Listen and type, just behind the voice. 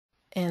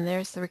And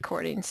there's the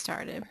recording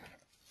started.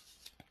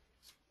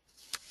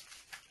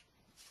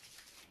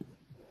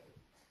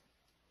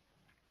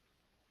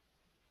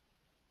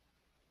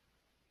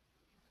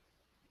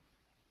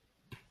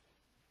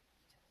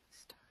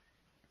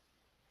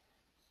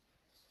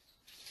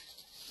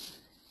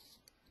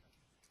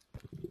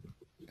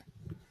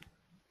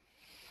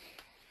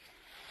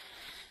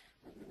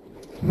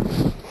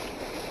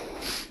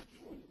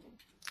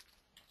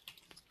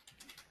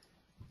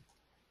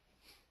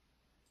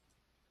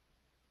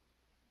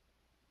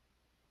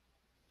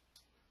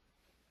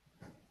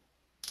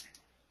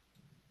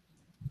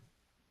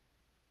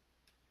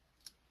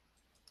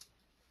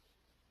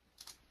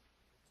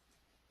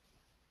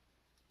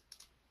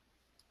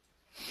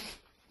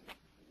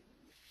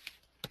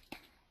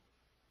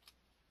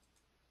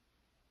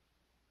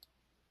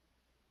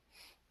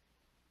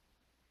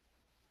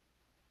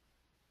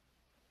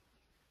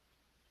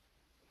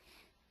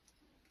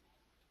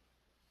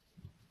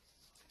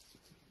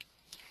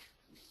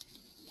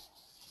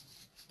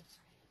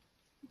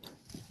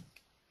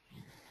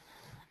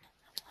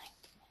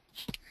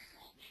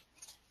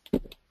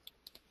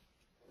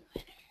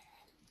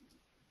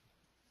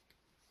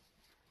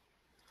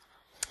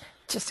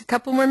 Just a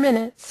couple more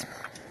minutes.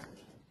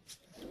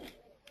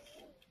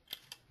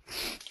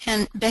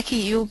 And Becky,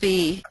 you'll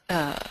be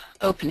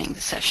opening the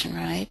session,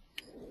 right?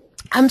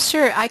 I'm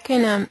sure I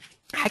can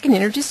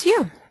introduce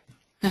you.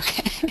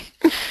 Okay.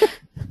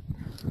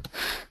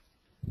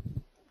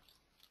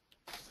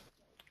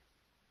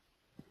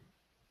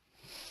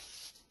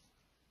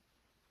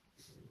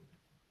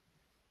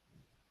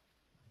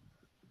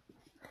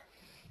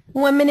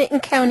 One minute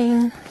and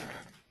counting.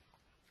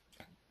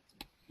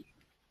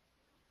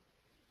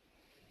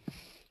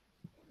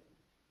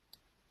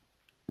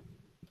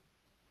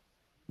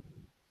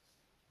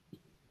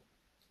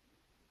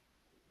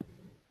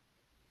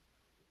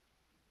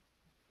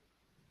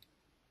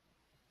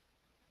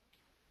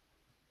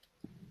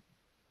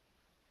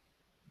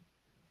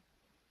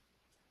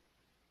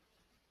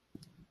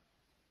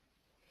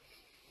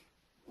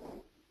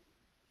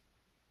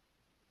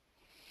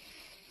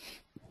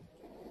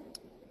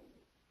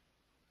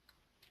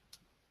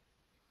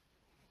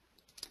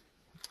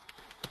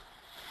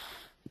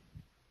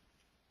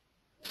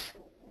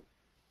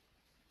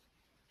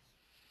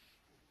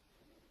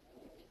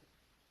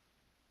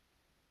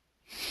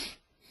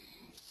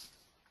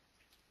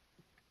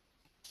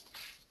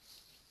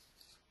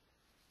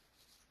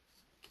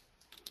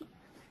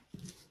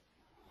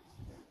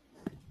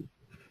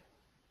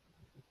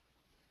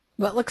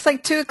 Well, it looks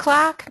like 2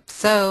 o'clock,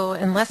 so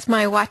unless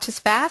my watch is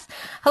fast.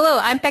 Hello,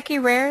 I'm Becky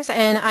Rares,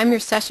 and I'm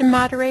your session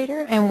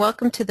moderator, and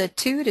welcome to the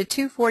 2 to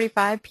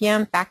 2:45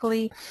 p.m.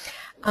 Faculty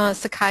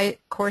Sakai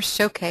Course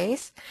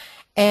Showcase.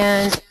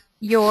 And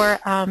your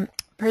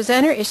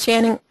presenter is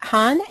Shannon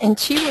Han, and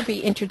she will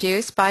be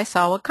introduced by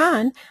Salwa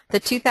Khan, the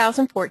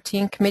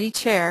 2014 Committee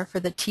Chair for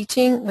the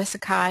Teaching with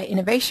Sakai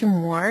Innovation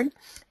Award,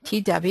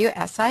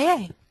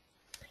 TWSIA.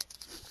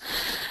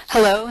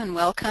 Hello and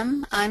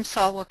welcome. I'm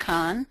Salwa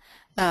Khan,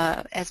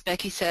 as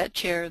Becky said,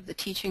 Chair of the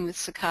Teaching with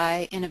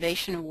Sakai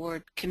Innovation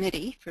Award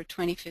Committee for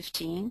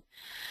 2015.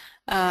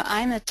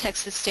 I'm at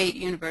Texas State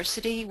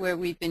University, where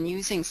we've been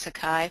using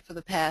Sakai for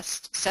the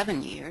past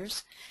 7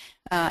 years,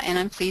 and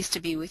I'm pleased to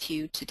be with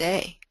you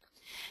today.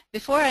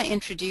 Before I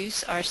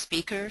introduce our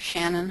speaker,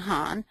 Shannon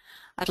Han,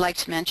 I'd like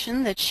to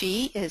mention that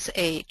she is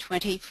a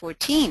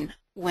 2014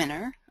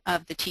 winner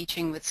of the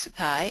Teaching with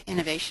Sakai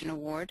Innovation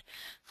Award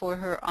for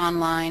her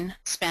online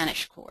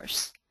Spanish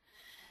course.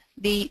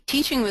 The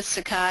Teaching with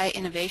Sakai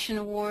Innovation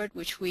Award,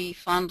 which we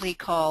fondly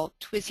call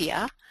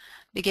TWSIA,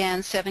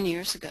 began 7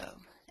 years ago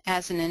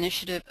as an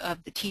initiative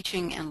of the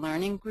Teaching and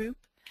Learning Group.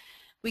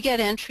 We get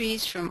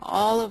entries from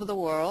all over the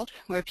world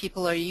where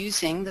people are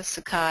using the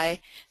Sakai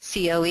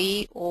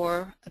CLE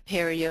or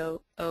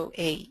Apereo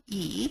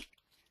OAE.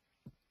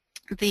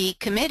 The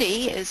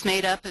committee is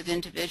made up of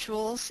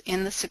individuals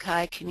in the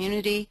Sakai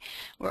community.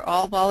 We're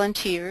all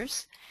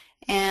volunteers,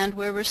 and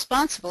we're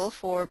responsible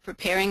for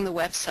preparing the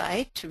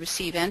website to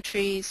receive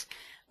entries,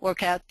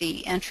 work out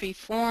the entry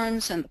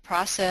forms and the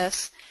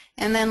process,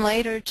 and then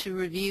later to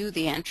review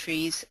the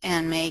entries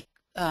and make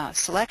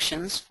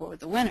selections for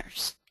the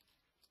winners.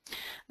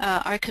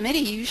 Our committee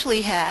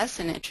usually has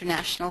an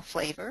international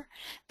flavor.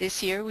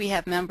 This year we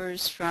have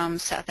members from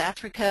South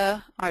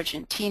Africa,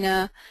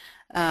 Argentina,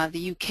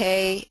 the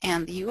UK,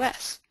 and the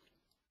US.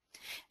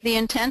 The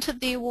intent of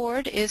the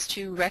award is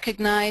to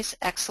recognize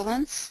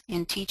excellence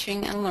in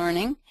teaching and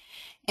learning,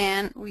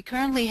 and we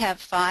currently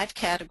have 5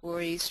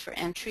 categories for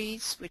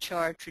entries, which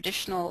are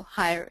traditional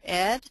higher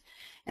ed,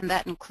 and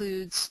that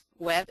includes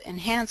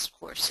web-enhanced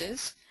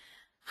courses,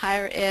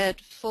 higher ed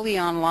fully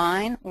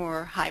online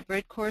or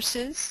hybrid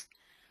courses,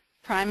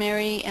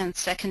 primary and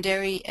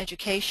secondary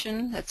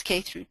education, that's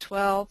K through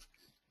 12,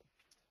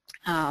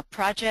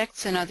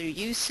 projects and other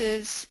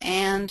uses,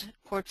 and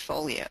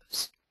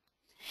portfolios.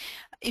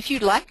 If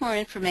you'd like more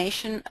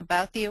information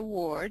about the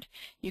award,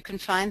 you can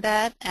find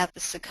that at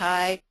the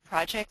Sakai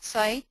project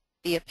site,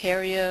 the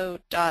apereo.org/award.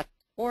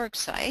 org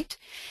site.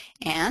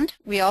 And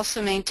we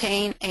also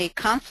maintain a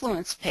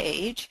Confluence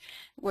page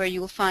where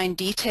you will find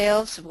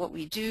details of what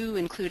we do,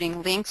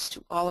 including links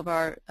to all of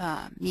our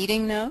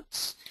meeting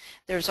notes.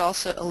 There's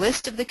also a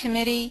list of the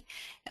committee,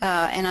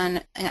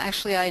 and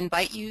actually I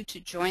invite you to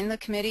join the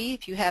committee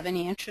if you have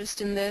any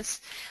interest in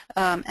this.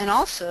 And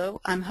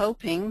also I'm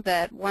hoping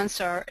that once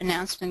our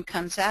announcement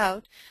comes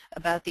out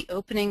about the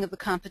opening of the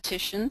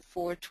competition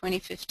for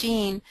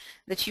 2015,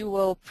 that you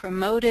will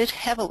promote it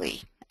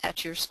heavily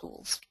at your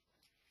schools.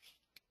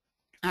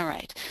 All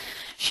right.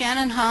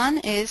 Shannon Hahn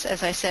is,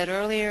 as I said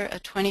earlier, a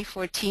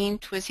 2014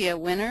 TWSIA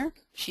winner.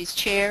 She's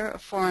chair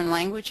of foreign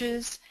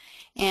languages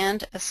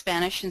and a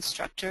Spanish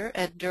instructor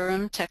at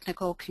Durham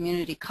Technical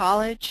Community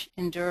College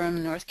in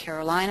Durham, North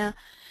Carolina,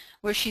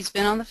 where she's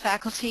been on the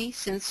faculty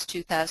since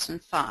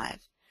 2005.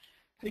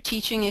 Her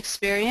teaching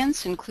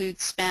experience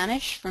includes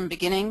Spanish from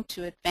beginning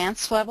to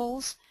advanced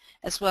levels,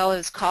 as well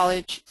as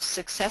college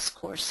success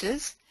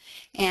courses,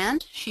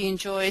 and she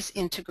enjoys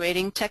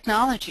integrating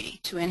technology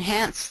to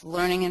enhance the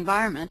learning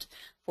environment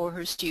for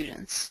her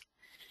students.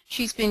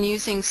 She's been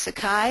using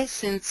Sakai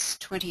since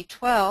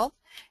 2012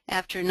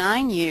 after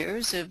 9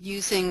 years of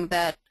using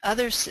that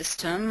other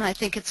system. I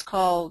think it's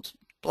called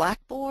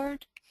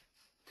Blackboard.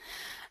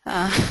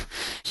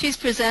 She's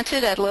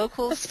presented at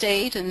local,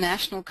 state, and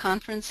national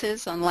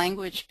conferences on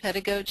language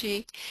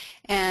pedagogy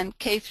and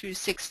K through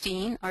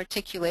 16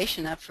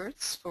 articulation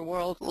efforts for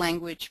world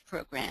language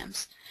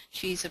programs.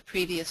 She's a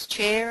previous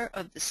chair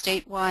of the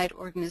statewide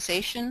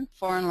organization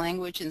Foreign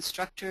Language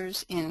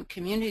Instructors in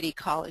Community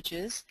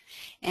Colleges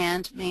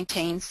and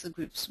maintains the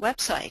group's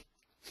website.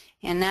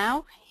 And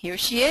now, here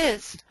she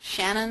is,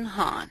 Shannon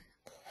Hahn.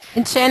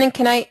 And Shannon,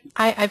 can I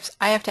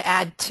have to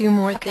add two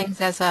more things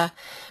as a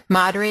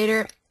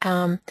moderator.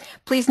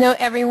 Please note,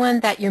 everyone,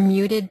 that you're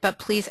muted, but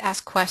please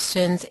ask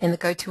questions in the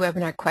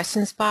GoToWebinar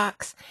questions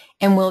box,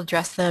 and we'll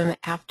address them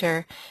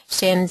after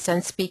Shannon's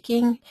done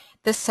speaking.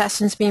 This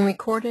session's being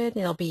recorded.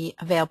 It'll be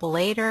available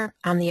later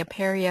on the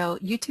Apereo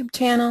YouTube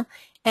channel.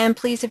 And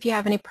please, if you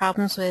have any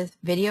problems with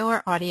video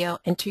or audio,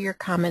 enter your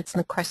comments in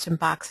the question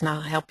box, and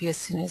I'll help you as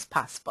soon as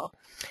possible.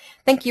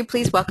 Thank you.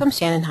 Please welcome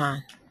Shannon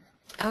Hahn.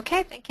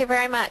 Okay, thank you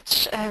very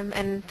much,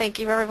 and thank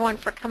you everyone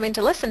for coming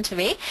to listen to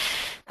me.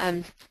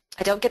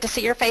 I don't get to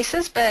see your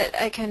faces, but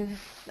I can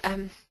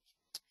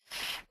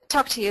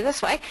talk to you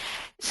this way.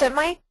 So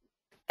my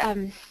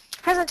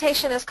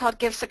presentation is called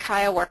Give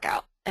Sakai a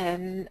Workout,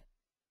 and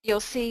you'll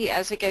see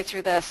as we go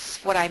through this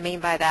what I mean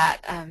by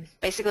that.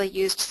 Basically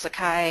used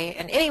Sakai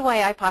in any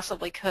way I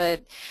possibly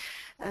could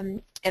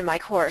in my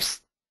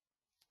course.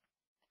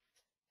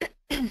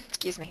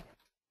 Excuse me.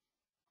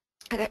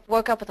 I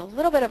woke up with a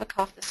little bit of a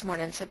cough this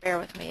morning, so bear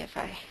with me if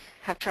I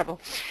have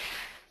trouble.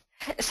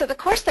 So the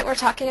course that we're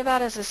talking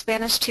about is a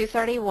Spanish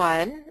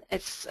 231.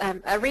 It's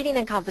a reading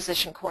and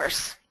composition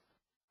course.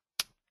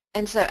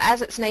 And so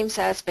as its name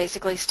says,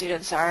 basically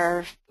students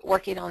are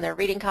working on their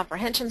reading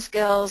comprehension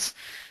skills,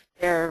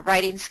 their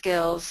writing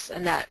skills,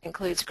 and that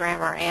includes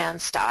grammar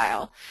and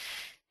style.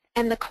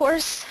 And the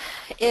course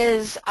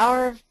is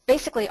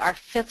basically our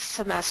 5th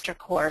semester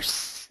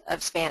course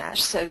of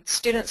Spanish. So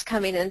students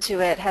coming into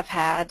it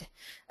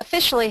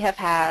officially have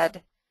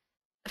had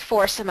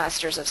 4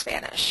 semesters of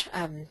Spanish.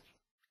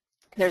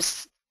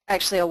 There's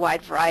actually a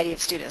wide variety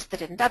of students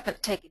that end up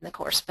taking the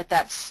course, but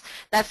that's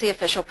the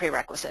official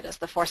prerequisite, is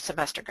the 4th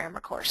semester grammar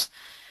course.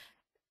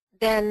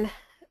 Then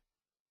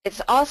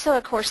it's also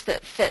a course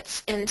that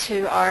fits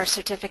into our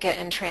certificate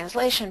in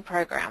translation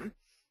program,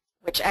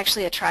 which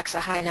actually attracts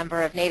a high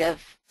number of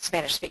native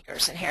Spanish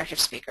speakers and heritage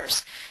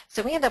speakers.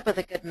 So we end up with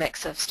a good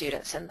mix of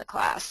students in the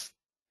class.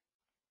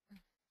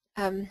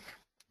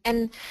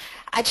 And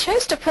I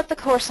chose to put the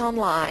course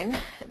online.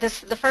 The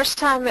first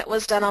time it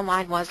was done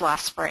online was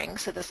last spring,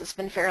 so this has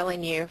been fairly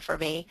new for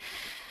me.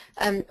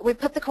 We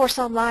put the course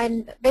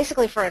online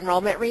basically for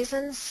enrollment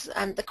reasons.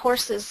 The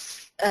course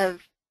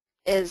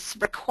is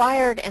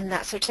required in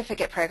that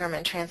certificate program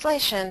in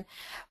translation,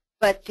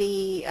 but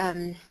we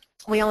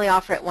only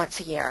offer it once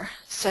a year.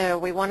 So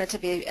we wanted to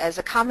be as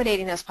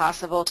accommodating as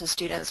possible to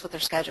students with their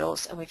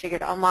schedules, and we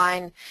figured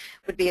online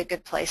would be a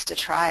good place to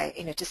try,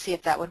 to see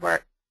if that would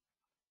work.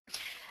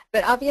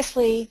 But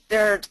obviously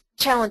there are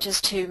challenges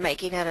to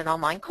making it an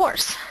online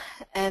course.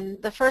 And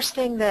the first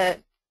thing I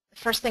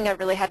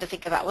really had to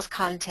think about was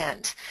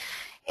content.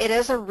 It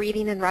is a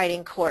reading and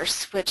writing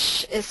course,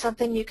 which is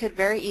something you could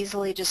very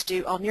easily just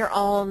do on your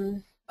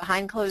own,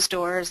 behind closed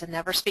doors, and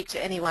never speak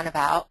to anyone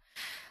about.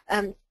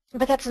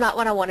 But that's not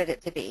what I wanted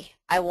it to be.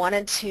 I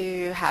wanted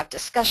to have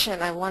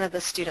discussion. I wanted the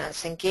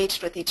students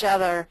engaged with each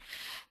other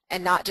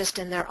and not just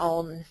in their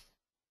own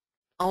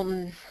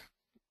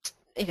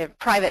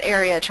private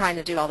area trying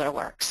to do all their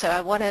work. So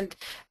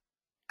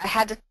I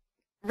had to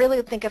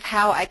really think of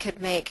how I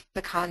could make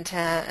the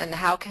content and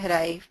how could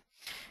I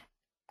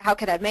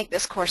make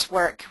this course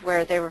work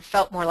where they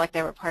felt more like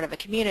they were part of a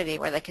community,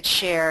 where they could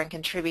share and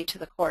contribute to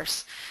the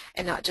course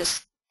and not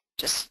just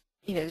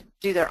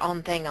do their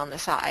own thing on the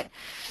side.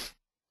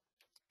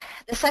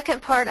 The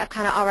second part I've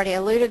kind of already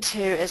alluded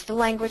to is the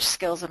language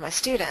skills of my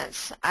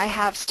students. I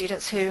have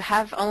students who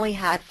have only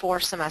had 4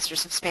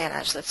 semesters of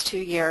Spanish. That's 2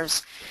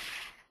 years.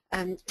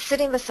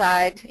 Sitting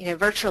beside,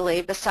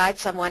 virtually beside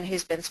someone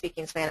who's been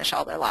speaking Spanish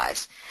all their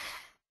lives.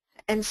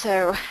 And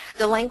so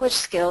the language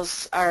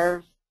skills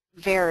are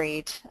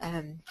varied.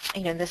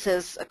 This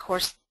is a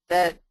course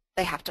that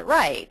they have to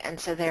write, and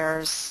so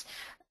there's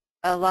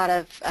a lot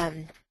of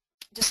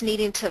just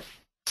needing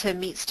to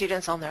meet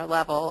students on their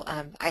level.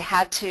 I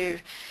had to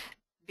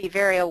be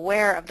very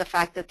aware of the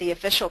fact that the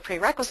official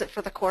prerequisite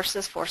for the course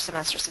is 4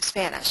 semesters of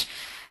Spanish.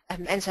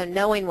 And so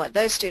knowing what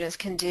those students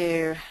can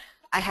do,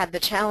 I had the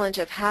challenge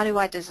of how do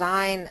I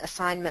design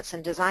assignments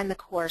and design the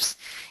course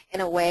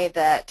in a way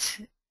that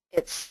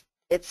it's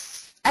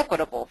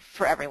equitable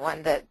for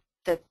everyone, that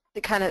the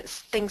kind of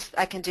things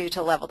I can do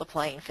to level the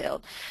playing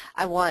field.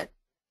 I want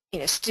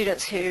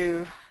students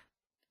who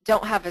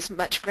don't have as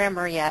much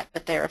grammar yet,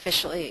 but they're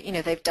officially,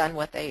 they've done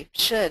what they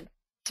should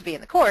to be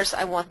in the course.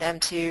 I want them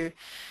to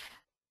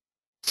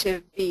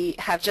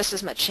have just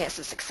as much chance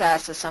of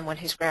success as someone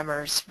whose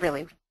grammar is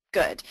really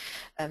good.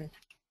 And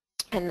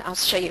I'll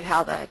show you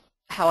how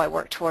I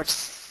work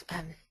towards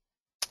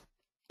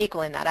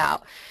equaling that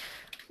out.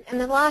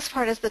 And the last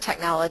part is the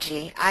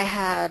technology. I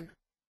had,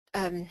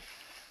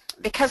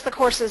 because the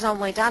course is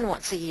only done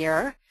once a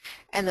year,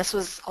 and this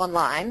was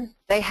online,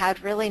 they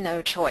had really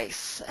no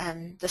choice.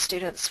 The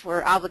students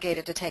were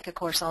obligated to take a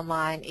course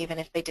online even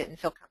if they didn't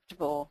feel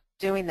comfortable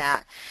doing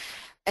that.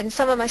 And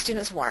some of my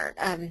students weren't,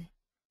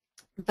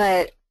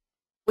 but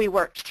we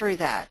worked through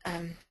that.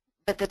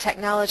 But the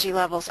technology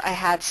levels, I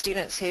had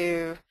students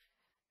who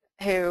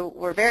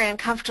were very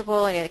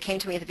uncomfortable, and they came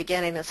to me at the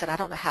beginning and said, I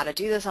don't know how to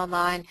do this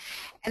online.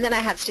 And then I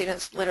had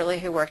students literally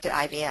who worked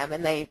at IBM,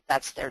 and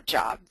that's their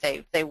job.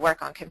 They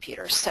work on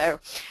computers. So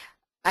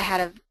I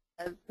had a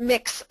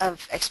mix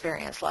of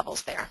experience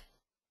levels there.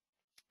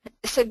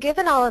 So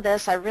given all of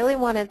this, I really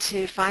wanted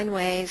to find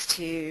ways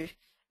to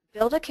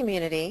build a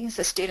community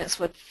so students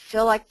would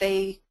feel like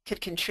they could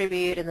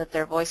contribute and that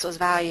their voice was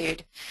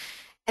valued,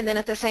 and then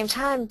at the same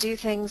time do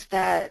things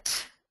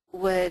that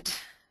would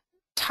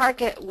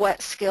target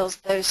what skills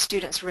those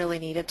students really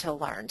needed to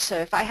learn. So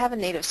if I have a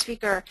native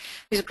speaker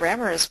whose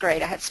grammar is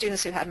great, I had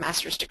students who had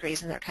master's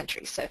degrees in their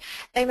country, so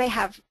they may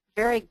have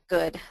very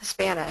good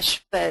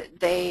Spanish, but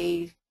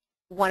they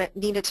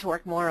needed to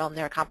work more on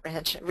their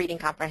reading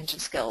comprehension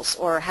skills,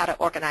 or how to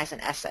organize an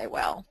essay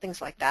well,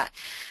 things like that.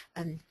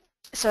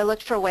 So I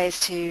looked for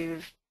ways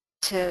to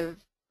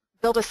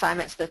build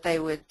assignments that they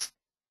would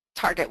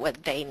target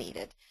what they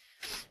needed.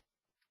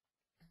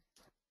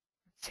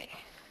 Let's see.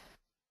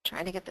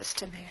 Trying to get this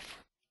to move.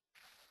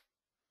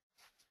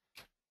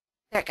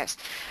 There it goes.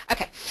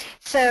 Okay,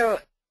 so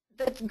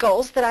the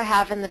goals that I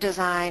have in the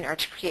design are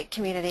to create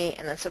community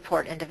and then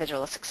support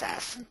individual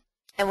success.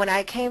 And when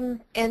I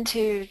came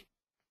into,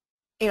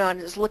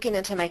 and was looking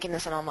into making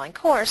this an online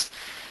course,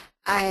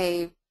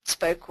 I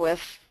spoke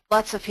with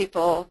lots of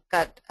people,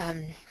 got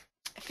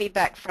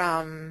feedback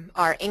from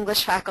our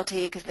English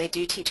faculty because they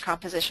do teach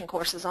composition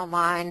courses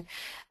online.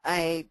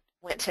 I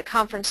went to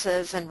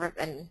conferences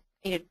and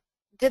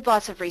did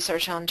lots of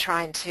research on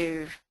trying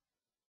to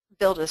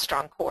build a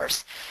strong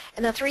course.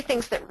 And the 3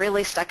 things that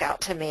really stuck out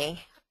to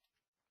me,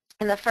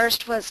 and the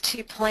first was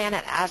to plan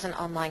it as an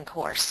online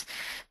course.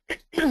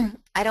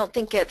 I don't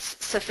think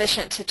it's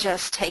sufficient to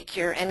just take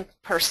your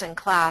in-person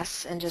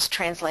class and just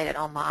translate it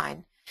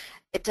online.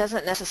 It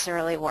doesn't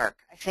necessarily work.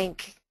 I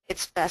think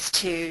it's best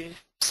to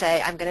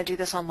say, I'm going to do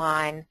this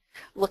online,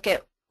 look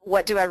at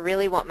what do I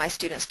really want my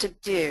students to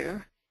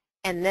do,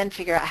 and then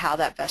figure out how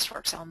that best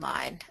works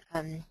online.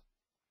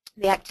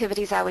 The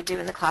activities I would do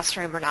in the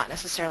classroom are not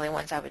necessarily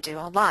ones I would do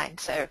online.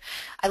 So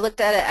I looked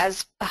at it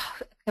as a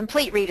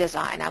complete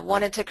redesign. I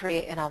wanted to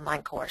create an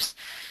online course.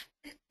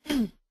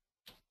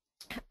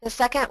 The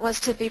second was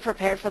to be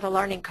prepared for the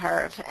learning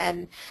curve,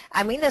 and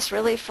I mean this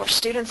really for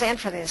students and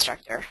for the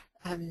instructor.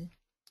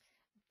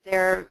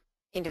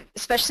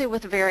 Especially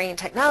with varying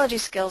technology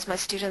skills, my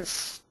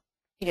students,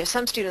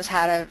 some students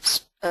had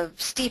a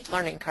steep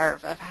learning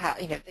curve of how,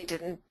 they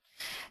didn't,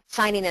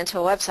 signing into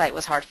a website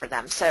was hard for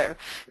them. So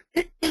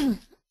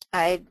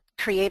I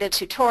created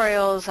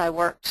tutorials,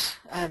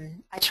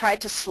 I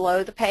tried to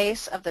slow the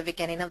pace of the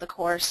beginning of the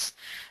course.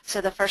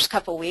 So the first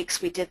couple weeks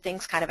we did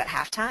things kind of at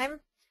halftime.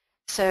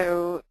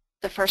 So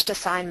the first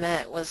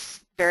assignment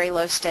was very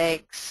low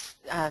stakes,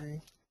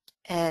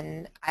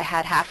 and I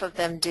had half of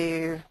them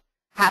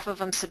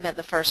submit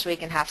the first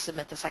week and half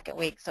submit the second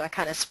week. So I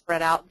kind of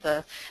spread out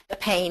the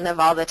pain of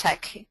all the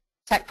tech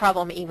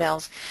problem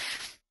emails.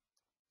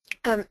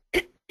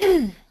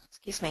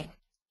 Excuse me.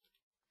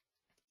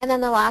 And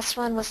then the last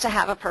one was to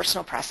have a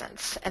personal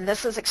presence. And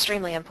this is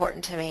extremely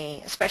important to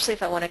me, especially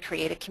if I want to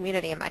create a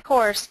community in my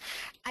course.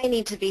 I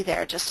need to be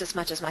there just as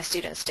much as my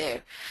students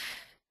do.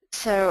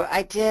 So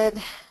I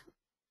did,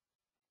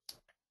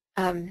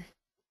 I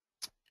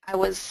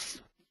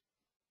was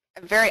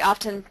very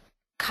often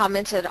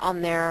commented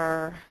on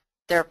their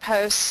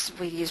posts.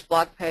 We use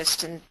blog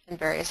posts and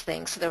various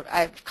things. So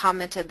I've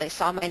commented, they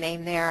saw my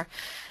name there.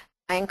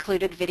 I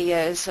included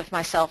videos of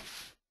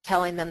myself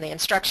telling them the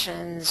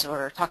instructions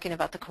or talking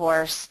about the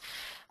course.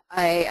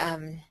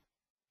 And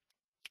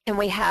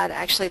we had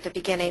actually at the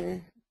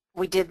beginning,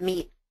 we did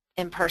meet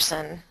in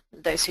person,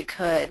 those who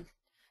could,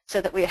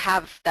 so that we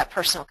have that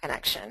personal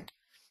connection.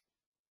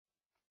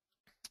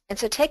 And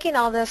so taking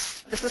all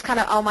this is kind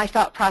of all my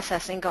thought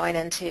processing going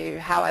into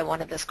how I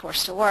wanted this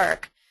course to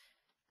work.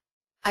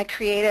 I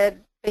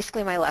created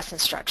basically my lesson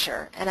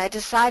structure, and I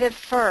decided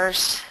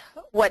first,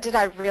 how did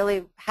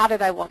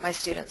I want my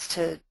students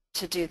to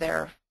do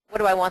what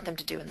do I want them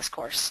to do in this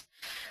course?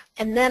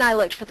 And then I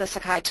looked for the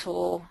Sakai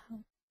tool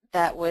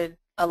that would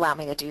allow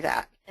me to do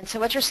that. And so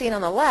what you're seeing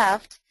on the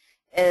left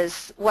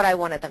is what I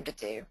wanted them to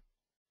do.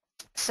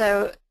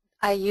 So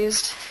I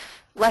used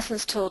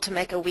Lessons tool to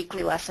make a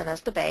weekly lesson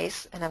as the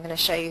base, and I'm going to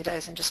show you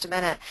those in just a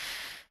minute.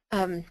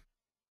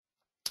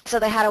 So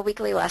they had a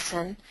weekly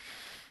lesson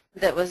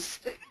that was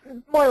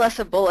more or less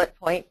a bullet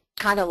point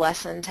kind of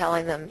lesson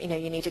telling them, you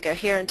need to go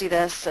here and do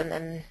this, and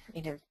then,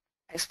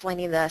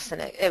 explaining this,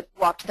 and it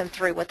walked them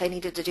through what they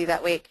needed to do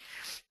that week.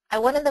 I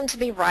wanted them to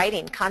be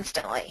writing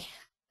constantly,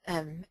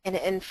 in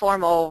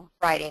informal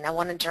writing. I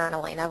wanted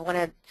journaling. I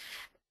wanted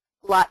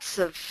lots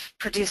of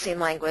producing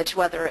language,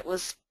 whether it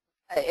was,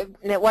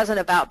 it wasn't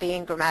about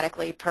being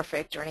grammatically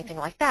perfect or anything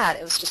like that.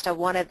 It was just I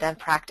wanted them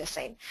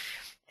practicing.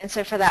 And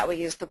so for that we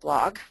used the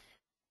blog.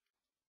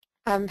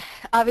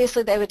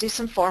 Obviously they would do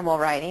some formal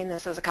writing.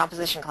 This is a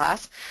composition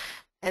class.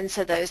 And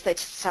so those they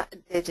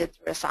did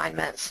through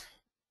assignments.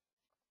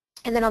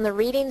 And then on the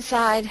reading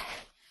side,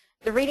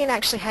 the reading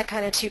actually had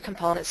kind of two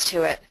components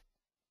to it.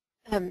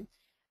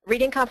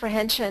 Reading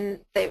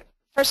comprehension,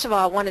 first of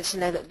all, I wanted to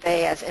know that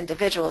they as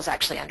individuals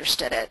actually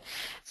understood it.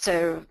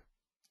 So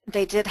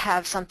they did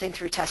have something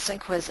through tests and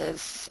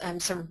quizzes,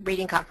 some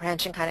reading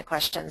comprehension kind of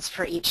questions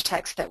for each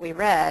text that we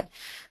read.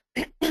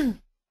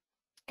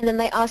 And then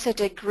they also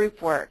did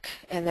group work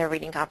in their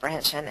reading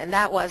comprehension, and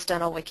that was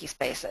done on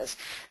Wikispaces.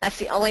 That's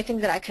the only thing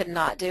that I could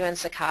not do in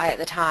Sakai at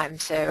the time,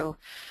 so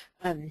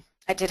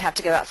I did have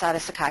to go outside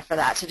of Sakai for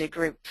that to do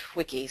group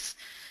wikis.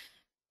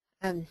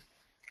 And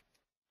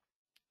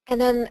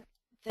then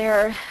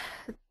where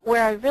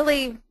I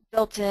really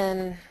built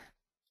in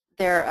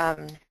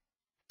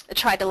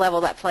tried to level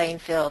that playing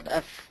field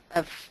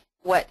of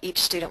what each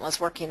student was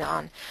working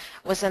on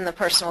was in the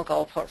personal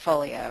goal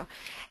portfolio.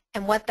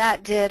 And what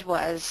that did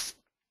was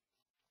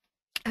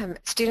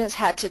students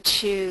had to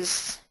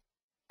choose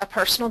a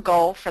personal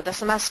goal for the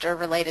semester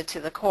related to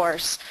the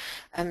course.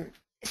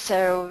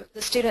 So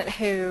the student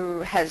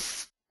who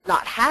has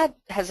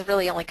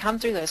really only come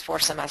through those 4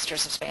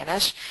 semesters of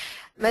Spanish,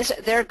 most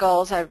of their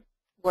goals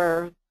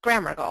were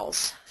grammar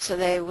goals. So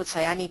they would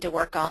say, I need to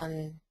work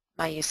on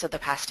my use of the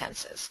past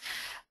tenses.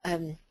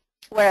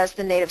 Whereas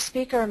the native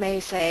speaker may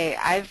say,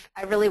 I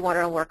really want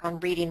to work on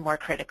reading more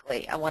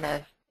critically. I want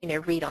to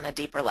read on a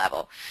deeper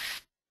level.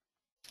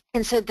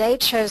 And so they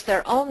chose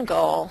their own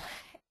goal,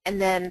 and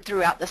then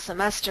throughout the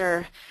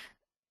semester,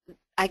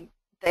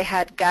 they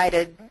had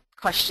guided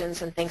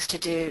questions and things to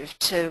do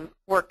to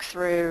work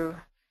through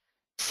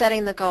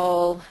setting the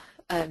goal,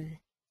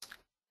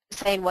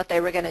 saying what they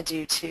were going to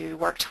do to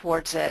work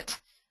towards it,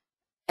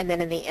 and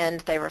then in the end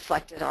they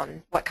reflected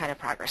on what kind of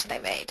progress they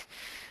made.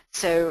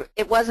 So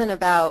it wasn't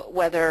about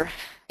whether,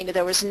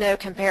 there was no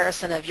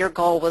comparison of your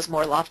goal was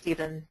more lofty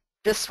than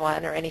this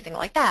one or anything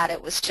like that.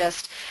 It was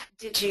just,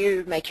 did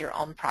you make your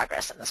own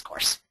progress in this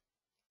course?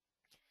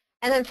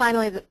 And then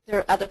finally,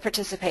 the other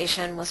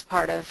participation was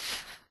part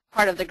of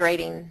the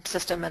grading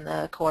system in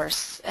the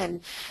course.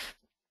 And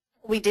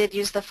we did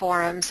use the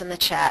forums and the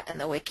chat and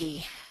the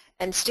wiki.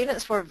 And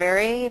students were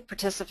very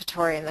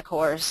participatory in the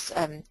course.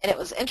 And it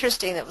was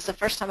interesting. It was the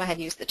first time I had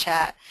used the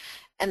chat.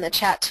 And the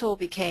chat tool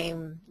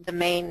became the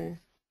main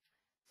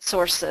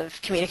source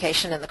of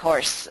communication in the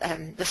course.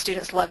 And the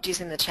students loved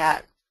using the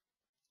chat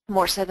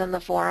more so than the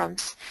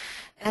forums.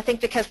 And I think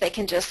because they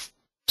can just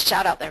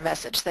shout out their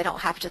message, they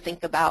don't have to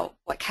think about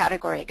what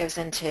category it goes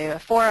into. A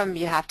forum,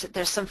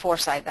 there's some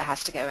foresight that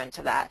has to go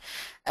into that.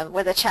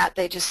 With a chat,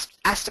 they just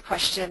asked a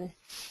question,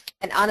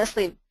 and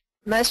honestly,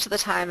 most of the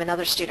time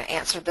another student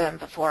answered them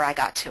before I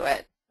got to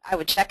it. I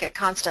would check it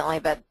constantly,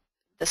 but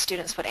the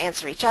students would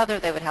answer each other,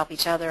 they would help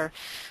each other,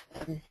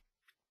 and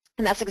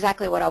that's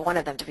exactly what I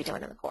wanted them to be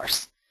doing in the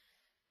course.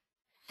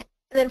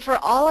 And then for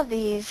all of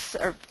these,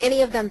 or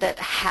any of them that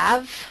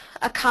have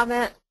a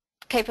comment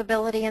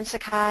capability in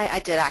Sakai, I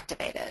did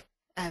activate it.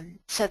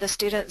 So the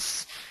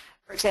students,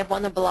 for example,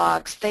 on the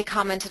blogs, they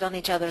commented on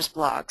each other's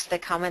blogs. They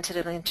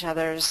commented on each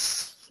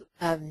other's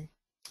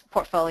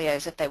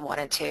portfolios if they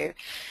wanted to.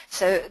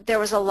 So there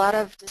was a lot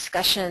of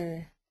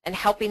discussion and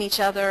helping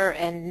each other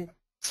and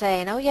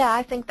saying, oh yeah,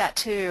 I think that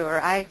too,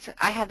 or I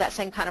have that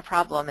same kind of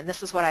problem, and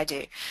this is what I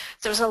do. So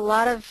there was a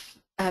lot of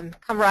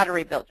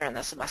camaraderie built during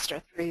the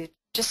semester through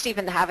just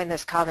even having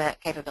those comment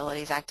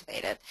capabilities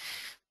activated.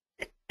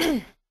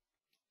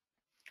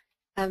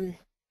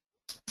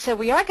 So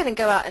we are going to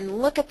go out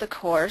and look at the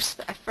course.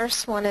 I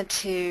first wanted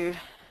to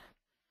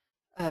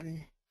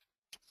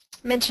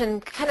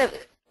mention kind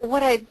of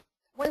what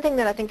one thing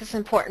that I think is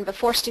important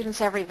before students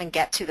ever even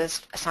get to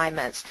those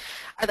assignments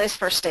are those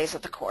first days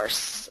of the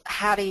course.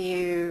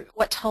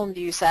 What tone do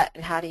you set,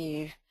 and how do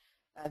you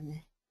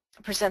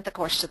present the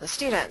course to the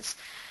students?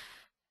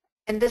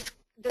 And this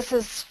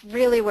is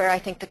really where I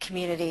think the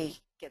community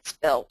gets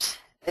built,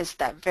 is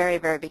that very,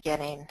 very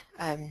beginning.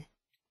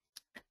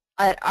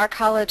 At our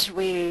college,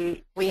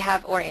 we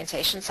have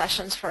orientation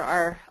sessions for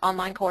our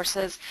online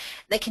courses.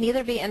 They can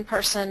either be in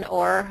person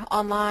or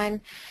online.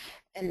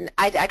 And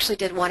I actually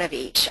did one of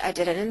each. I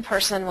did an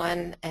in-person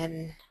one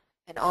and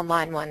an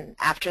online one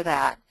after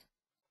that,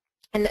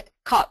 and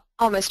caught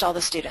almost all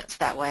the students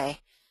that way.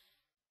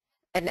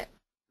 And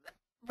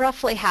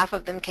roughly half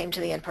of them came to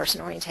the in-person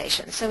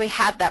orientation. So we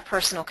had that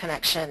personal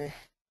connection,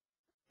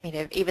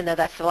 even though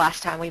that's the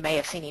last time we may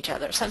have seen each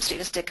other. Some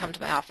students did come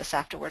to my office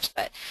afterwards,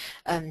 but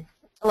a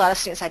lot of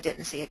students I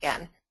didn't see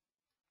again.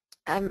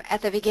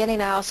 At the beginning,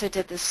 I also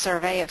did this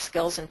survey of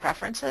skills and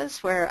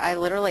preferences, where I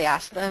literally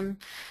asked them,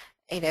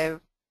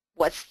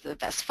 what's the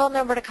best phone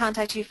number to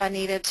contact you if I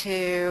needed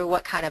to?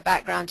 What kind of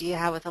background do you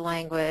have with the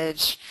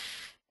language?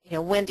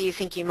 When do you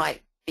think you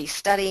might be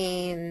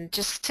studying?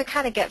 Just to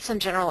kind of get some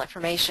general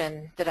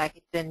information that I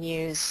could then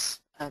use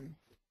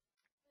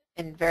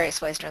in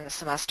various ways during the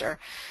semester.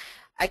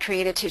 I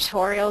created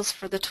tutorials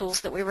for the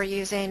tools that we were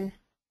using.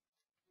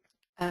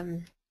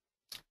 And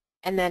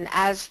then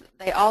as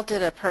they all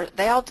did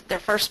their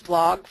first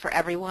blog for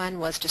everyone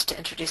was just to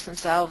introduce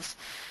themselves.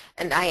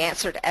 And I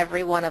answered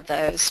every one of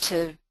those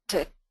to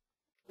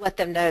let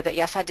them know that,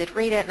 yes, I did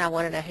read it and I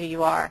want to know who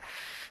you are.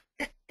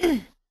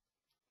 And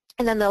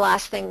then the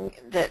last thing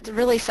that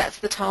really sets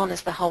the tone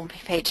is the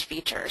homepage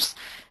features.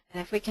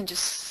 And if we can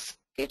just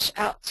scooch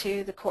out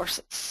to the course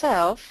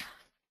itself,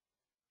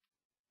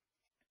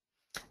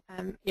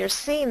 you're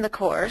seeing the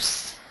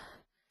course.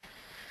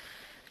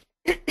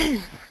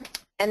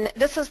 And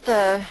this is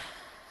the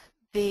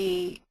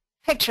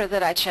picture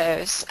that I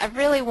chose. I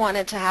really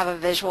wanted to have a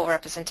visual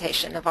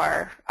representation of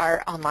our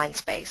online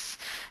space.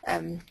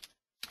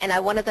 And I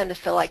wanted them to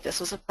feel like this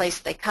was a place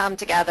they come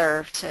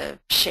together to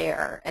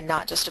share, and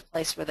not just a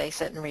place where they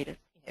sit and read,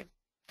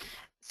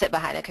 sit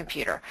behind a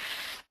computer.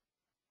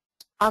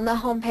 On the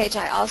home page,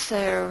 I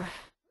also,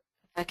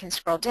 if I can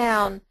scroll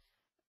down,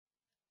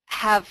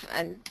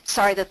 and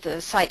sorry that the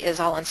site is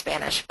all in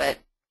Spanish, but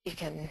you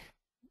can,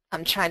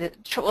 we'll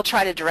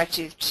try to direct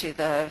you to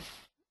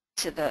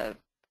the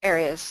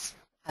areas.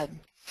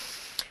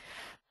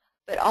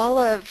 But all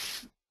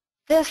of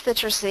this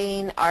that you're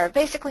seeing are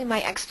basically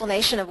my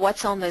explanation of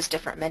what's on those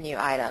different menu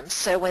items.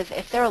 So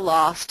if they're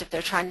lost, if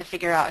they're trying to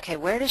figure out, okay,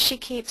 where does she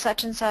keep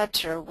such and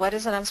such, or what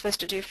is it I'm supposed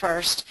to do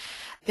first,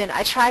 then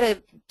I try to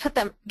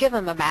give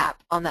them a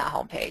map on that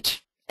home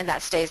page, and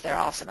that stays there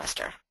all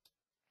semester.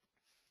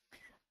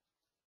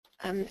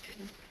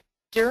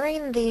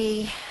 During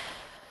the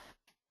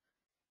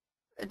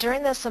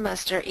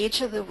semester,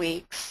 each of the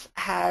weeks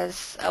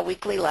has a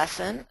weekly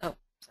lesson. Oh,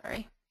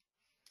 sorry.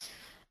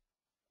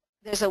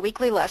 There's a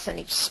weekly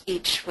lesson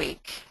each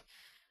week,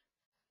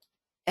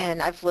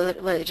 and I've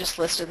literally just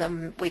listed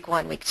them: week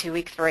 1, week 2,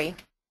 week 3.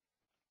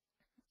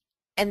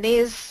 And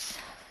this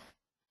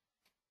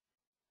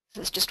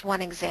is just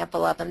one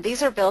example of them.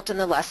 These are built in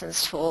the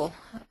lessons tool.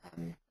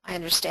 I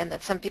understand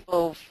that some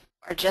people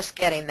are just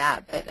getting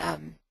that, but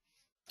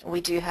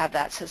we do have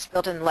that, so it's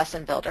built in the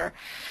lesson builder.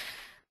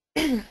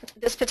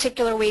 This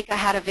particular week, I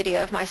had a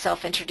video of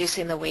myself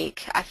introducing the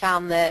week. I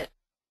found that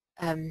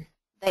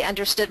they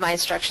understood my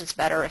instructions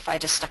better if I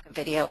just stuck a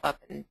video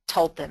up and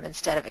told them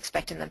instead of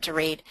expecting them to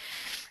read.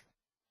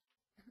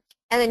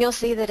 And then you'll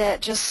see that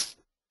it just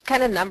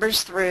kind of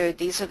numbers through,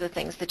 these are the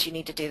things that you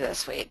need to do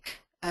this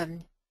week.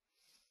 And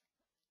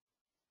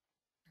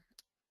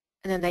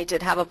then they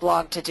did have a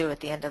blog to do at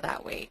the end of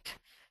that week.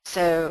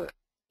 So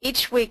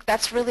each week,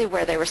 that's really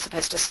where they were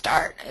supposed to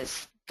start,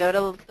 is go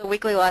to the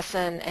weekly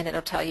lesson and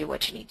it'll tell you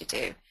what you need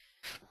to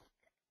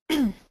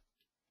do.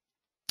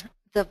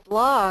 The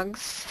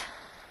blogs,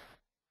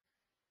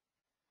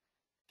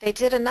 they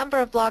did a number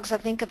of blogs, I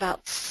think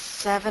about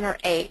 7 or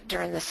 8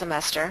 during the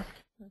semester.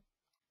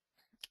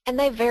 And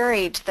they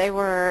varied. They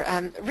were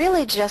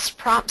really just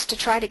prompts to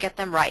try to get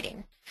them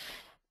writing.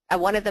 I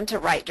wanted them to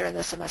write during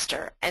the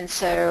semester. And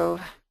so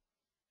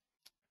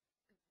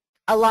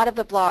a lot of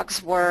the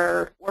blogs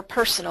were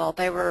personal.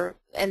 They were,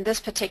 in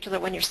this particular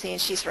one you're seeing,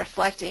 she's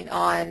reflecting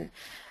on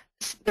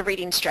the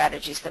reading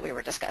strategies that we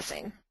were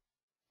discussing.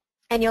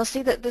 And you'll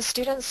see that the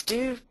students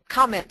do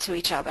comment to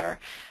each other.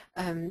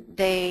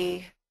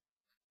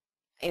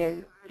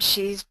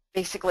 She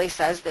basically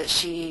says that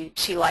she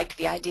liked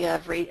the idea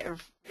of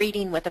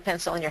reading with a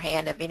pencil in your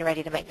hand and being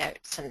ready to make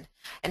notes,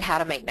 and how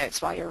to make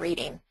notes while you're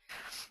reading.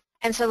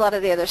 And so a lot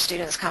of the other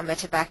students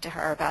commented back to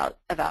her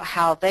about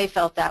how they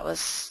felt that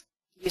was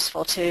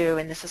useful too,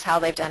 and this is how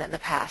they've done it in the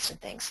past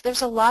and things.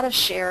 There's a lot of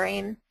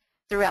sharing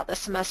throughout the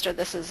semester.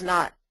 This is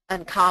not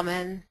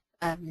uncommon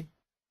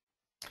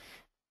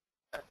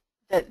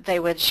that they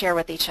would share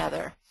with each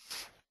other.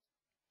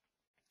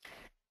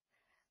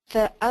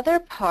 The other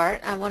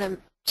part, I want to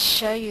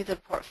show you the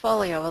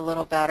portfolio a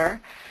little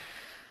better.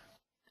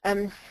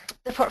 The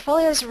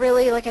portfolio is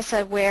really, like I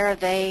said, where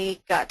they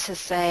got to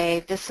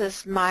say, this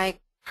is my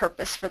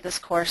purpose for this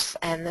course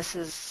and this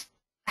is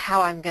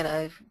how I'm going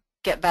to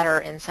get better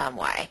in some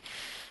way.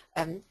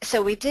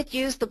 So we did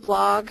use the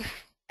blog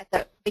at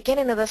the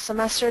beginning of the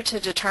semester to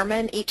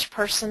determine each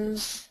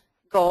person's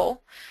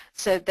goal.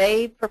 So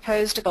they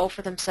proposed a goal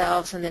for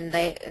themselves, and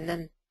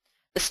then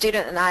the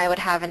student and I would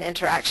have an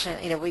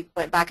interaction. You know, we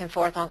went back and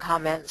forth on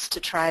comments to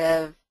try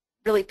to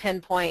really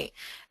pinpoint.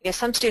 You know,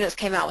 some students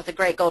came out with a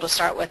great goal to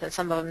start with, and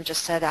some of them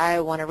just said, I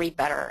want to read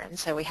better. And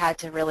so we had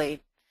to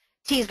really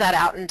tease that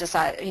out and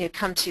decide, you know,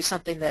 come to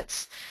something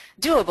that's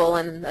doable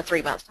in a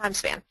 3-month time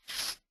span.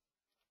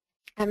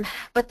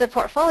 But the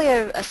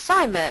portfolio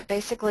assignment,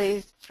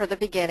 basically for the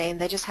beginning,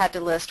 they just had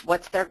to list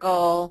what's their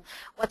goal,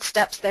 what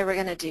steps they were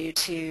going to do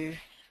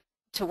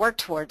to work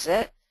towards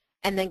it,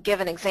 and then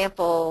give an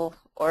example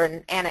or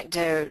an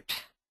anecdote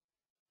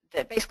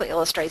that basically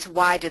illustrates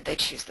why did they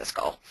choose this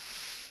goal.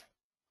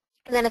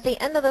 And then at the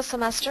end of the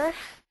semester,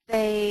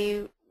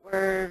 they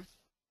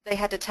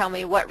had to tell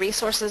me what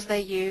resources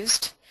they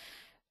used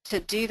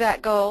to do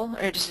that goal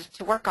or just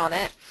to work on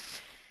it.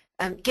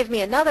 Give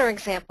me another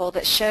example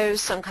that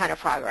shows some kind of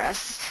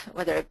progress,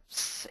 whether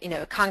it's, you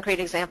know, a concrete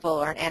example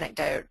or an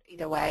anecdote,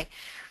 either way.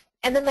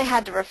 And then they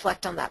had to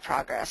reflect on that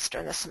progress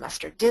during the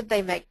semester. Did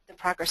they make the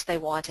progress they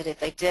wanted? If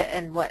they did,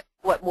 and what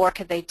more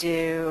could they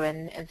do,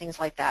 and things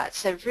like that.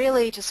 So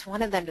really just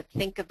wanted them to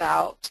think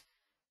about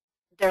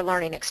their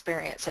learning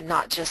experience and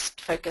not just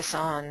focus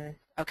on,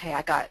 okay,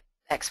 I got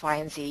X, Y,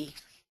 and Z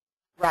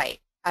right.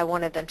 I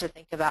wanted them to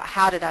think about,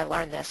 how did I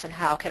learn this and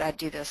how could I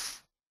do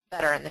this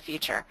better in the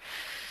future?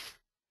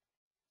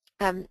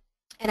 And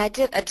I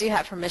do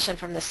have permission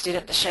from the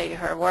student to show you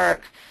her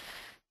work.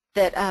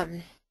 That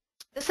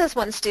this is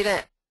one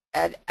student.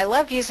 I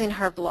love using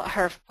her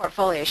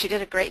portfolio. She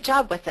did a great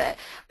job with it.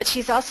 But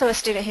she's also a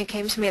student who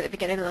came to me at the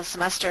beginning of the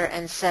semester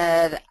and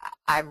said,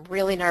 I'm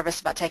really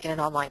nervous about taking an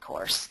online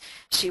course.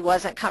 She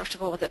wasn't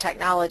comfortable with the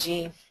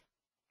technology.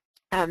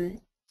 But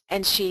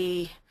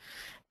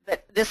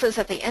this is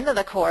at the end of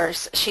the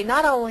course. She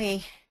not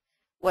only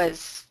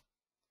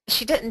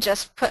she didn't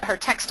just put her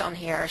text on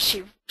here.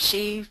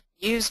 She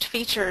used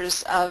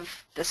features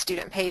of the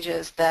student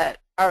pages that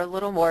are a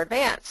little more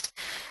advanced,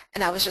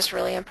 and I was just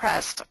really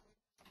impressed.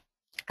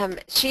 On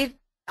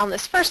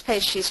this first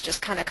page, she's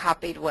just kind of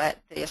copied what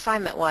the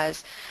assignment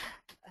was,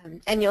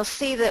 and you'll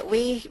see that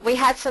we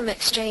had some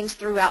exchange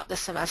throughout the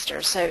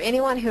semester. So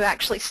anyone who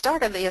actually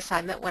started the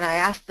assignment when I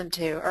asked them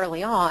to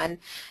early on,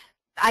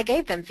 I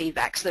gave them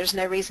feedback, so there's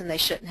no reason they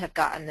shouldn't have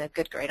gotten a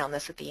good grade on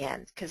this at the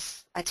end,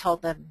 because I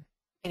told them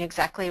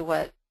exactly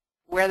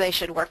where they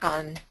should work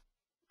on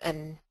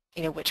and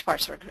which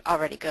parts were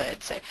already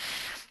good. So,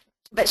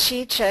 but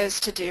she chose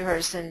to do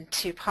hers in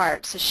 2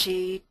 parts. So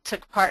she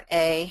took part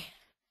A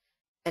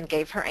and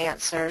gave her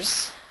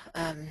answers.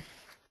 And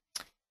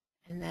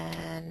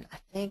then I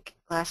think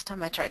last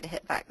time I tried to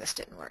hit back, this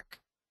didn't work.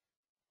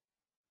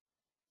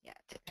 Yeah,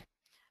 it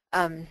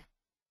didn't.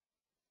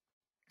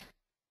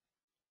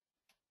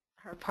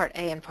 Her part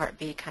A and part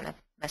B kind of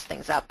mess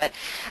things up, but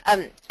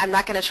I'm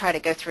not going to try to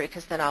go through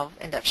because then I'll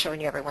end up showing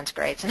you everyone's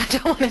grades, and I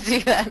don't want to do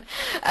that.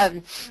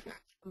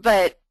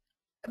 But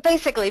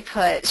basically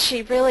put,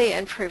 she really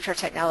improved her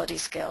technology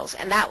skills,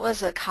 and that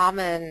was a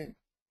common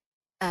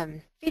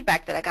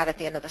feedback that I got at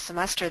the end of the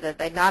semester, that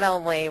they not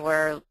only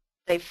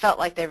they felt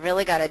like they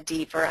really got a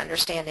deeper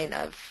understanding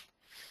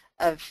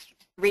of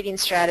reading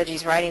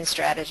strategies, writing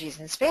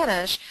strategies in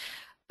Spanish,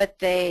 but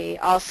they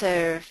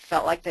also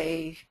felt like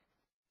they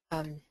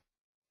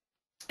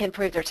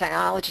improved their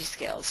technology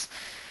skills.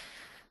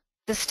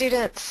 The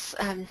students,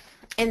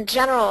 in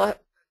general,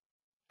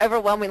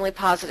 overwhelmingly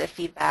positive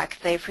feedback.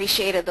 They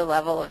appreciated the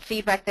level of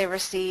feedback they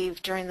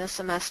received during the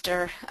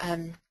semester,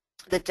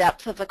 the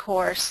depth of the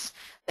course.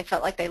 They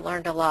felt like they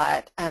learned a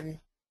lot. And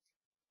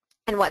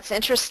what's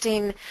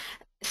interesting,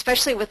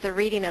 especially with the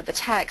reading of the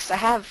text,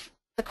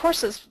 the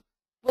course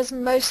was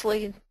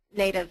mostly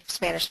native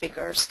Spanish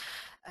speakers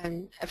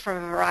from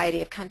a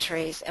variety of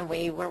countries, and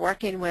we were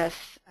working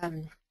with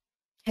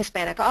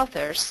Hispanic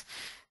authors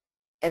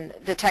in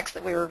the text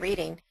that we were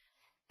reading,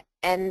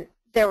 and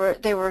they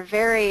were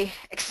very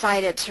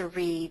excited to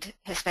read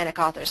Hispanic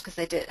authors because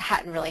they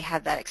hadn't really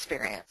had that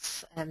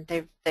experience, and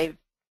they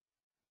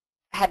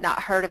had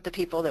not heard of the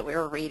people that we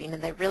were reading,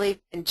 and they really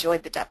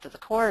enjoyed the depth of the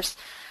course.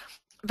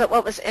 But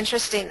what was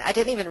interesting, I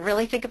didn't even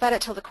really think about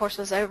it till the course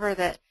was over,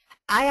 that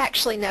I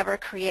actually never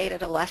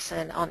created a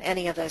lesson on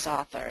any of those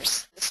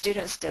authors. The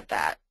students did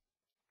that.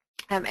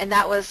 And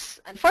that was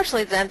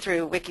unfortunately done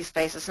through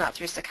Wikispaces, not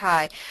through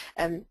Sakai.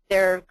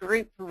 Their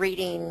group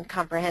reading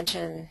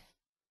comprehension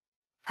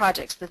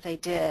projects that they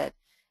did,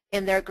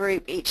 in their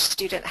group, each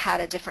student had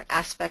a different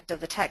aspect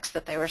of the text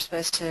that they were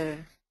supposed to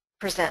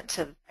present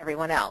to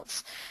everyone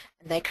else.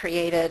 And they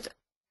created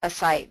a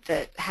site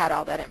that had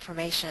all that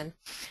information.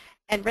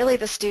 And really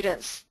the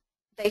students,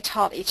 they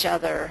taught each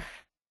other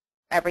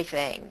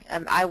everything.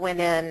 I went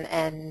in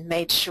and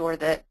made sure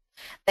that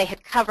they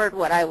had covered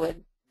what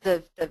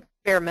the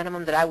bare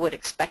minimum that I would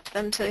expect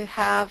them to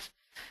have.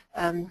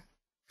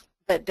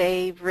 but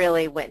they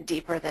really went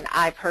deeper than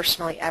I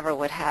personally ever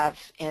would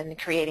have in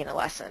creating a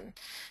lesson.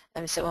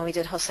 And so when we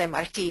did Jose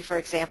Marti, for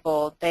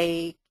example,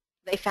 they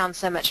found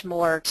so much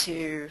more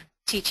to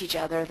teach each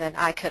other than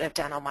I could have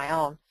done on my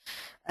own.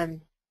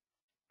 And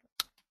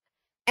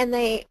in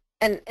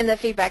the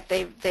feedback,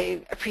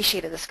 they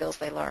appreciated the skills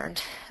they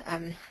learned.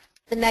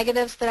 The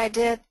negatives that I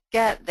did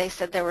get, they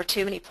said there were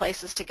too many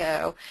places to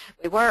go.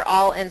 We were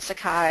all in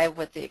Sakai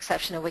with the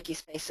exception of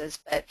Wikispaces,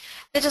 but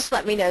they just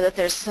let me know that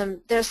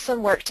there's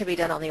some work to be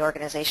done on the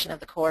organization of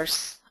the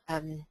course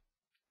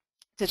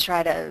to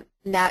try to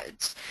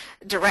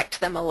direct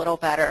them a little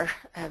better.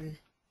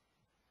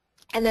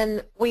 And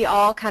then we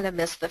all kind of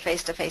missed the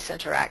face-to-face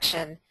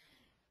interaction.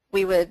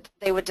 They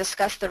would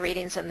discuss the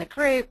readings in the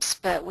groups,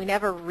 but we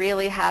never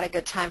really had a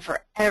good time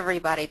for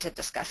everybody to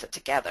discuss it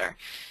together.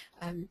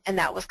 And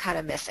that was kind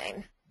of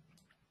missing.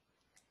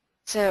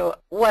 So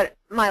what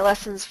my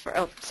lessons for,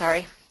 oh,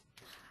 sorry,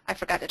 I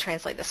forgot to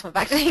translate this one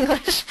back to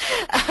English.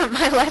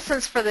 My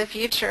lessons for the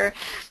future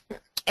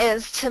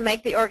is to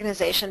make the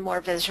organization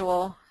more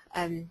visual.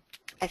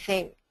 I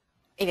think,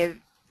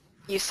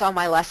 you saw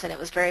my lesson. It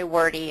was very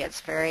wordy.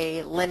 It's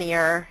very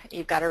linear.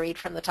 You've got to read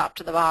from the top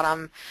to the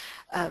bottom.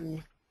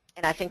 And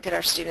I think that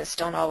our students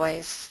don't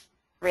always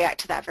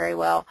react to that very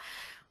well.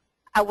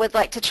 I would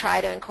like to try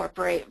to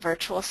incorporate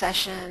virtual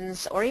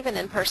sessions or even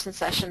in-person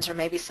sessions or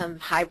maybe some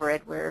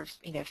hybrid where,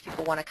 if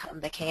people want to come,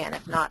 they can.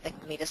 If not, they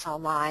can meet us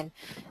online.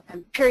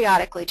 And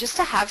periodically, just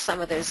to have some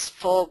of those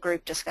full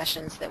group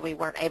discussions that we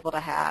weren't able to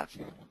have.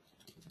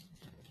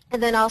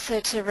 And then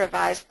also to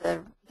revise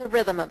the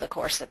rhythm of the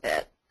course a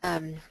bit.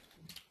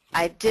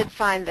 I did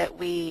find that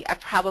I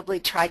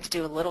probably tried to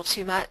do a little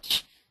too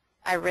much.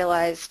 I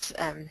realized,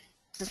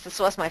 since this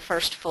was my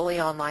first fully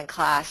online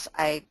class,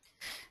 I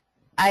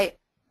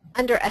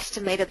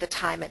underestimated the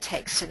time it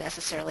takes to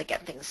necessarily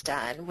get things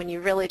done. When you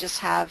really just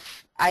have,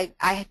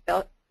 I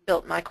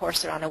built my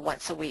course around a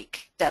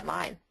once-a-week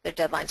deadline. The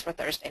deadlines were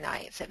Thursday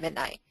nights at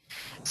midnight.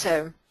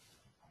 So,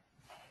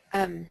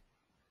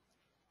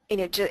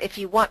 if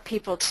you want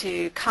people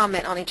to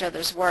comment on each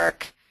other's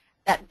work,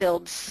 that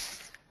builds,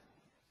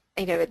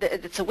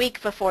 it's a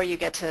week before you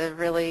get to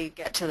really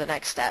get to the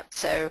next step.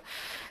 So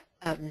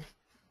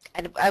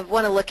I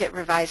want to look at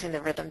revising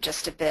the rhythm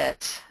just a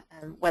bit,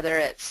 whether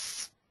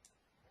it's,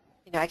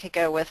 I could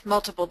go with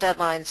multiple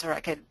deadlines or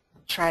I could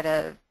try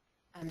to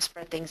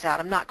spread things out.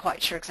 I'm not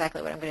quite sure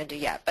exactly what I'm going to do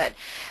yet, but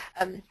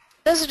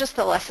those are just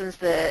the lessons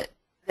that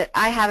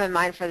I have in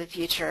mind for the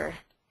future.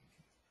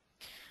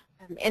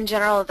 In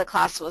general, the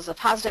class was a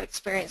positive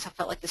experience. I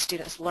felt like the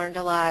students learned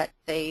a lot.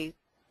 They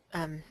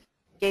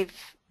gave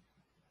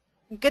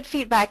good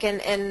feedback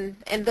in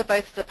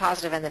both the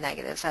positive and the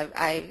negatives.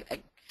 I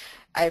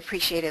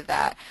appreciated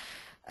that.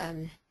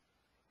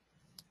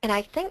 And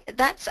I think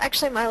that's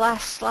actually my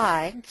last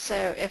slide. So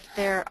if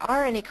there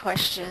are any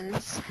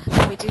questions,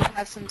 we do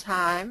have some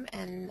time.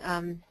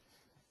 And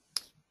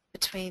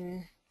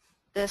between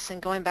this and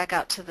going back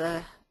out to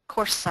the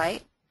course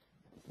site.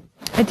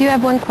 I do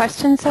have one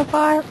question so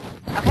far.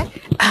 Okay.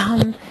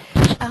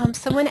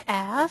 Someone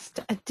asked,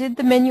 did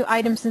the menu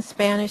items in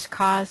Spanish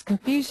cause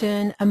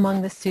confusion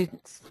among the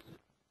students?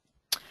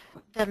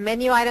 The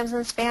menu items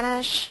in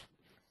Spanish?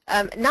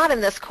 Not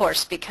in this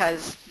course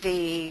because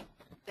they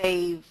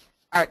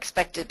are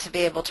expected to be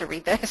able to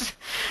read those.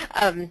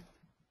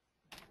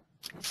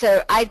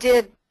 So I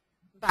did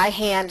by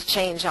hand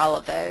change all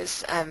of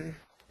those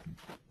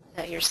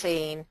that you're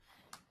seeing.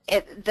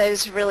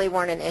 Those really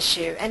weren't an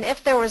issue. And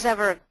if there was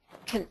ever,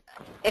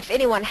 if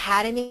anyone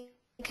had any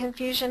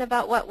confusion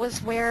about what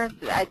was where,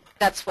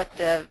 that's what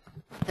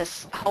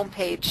this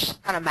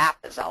homepage kind of map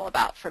is all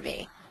about for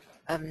me.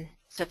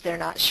 So if they're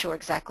not sure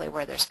exactly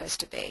where they're supposed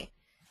to be.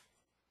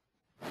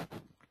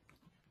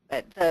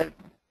 But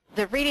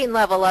the reading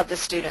level of the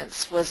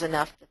students was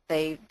enough that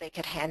they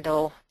could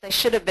handle, they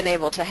should have been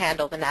able to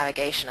handle the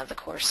navigation of the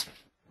course,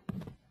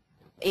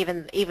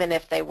 even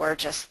if they were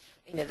just,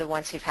 the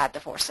ones who've had the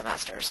 4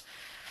 semesters.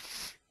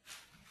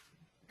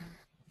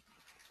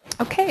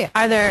 Okay,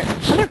 are there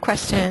other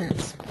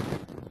questions?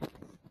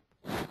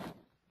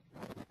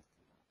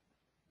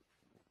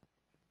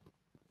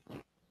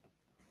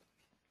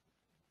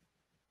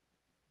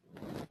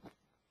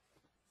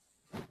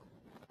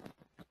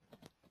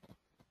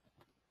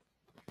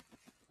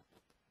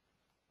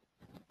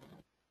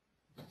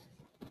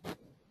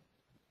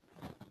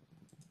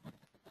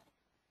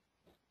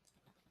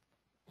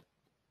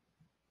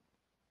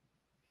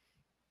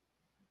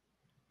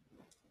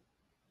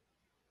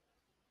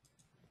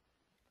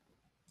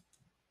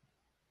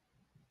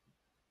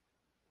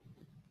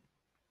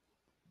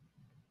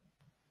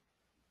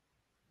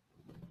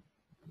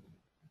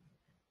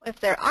 If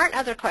there aren't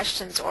other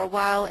questions, or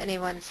while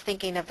anyone's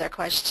thinking of their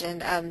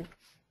question,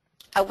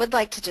 I would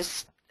like to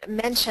just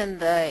mention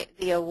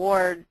the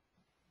award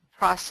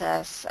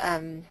process.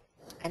 I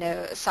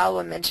know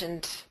Salwa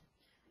mentioned,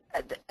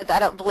 I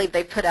don't believe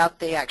they put out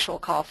the actual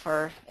call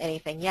for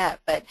anything yet,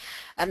 but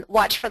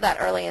watch for that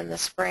early in the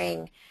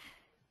spring.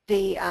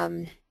 The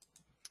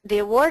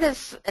award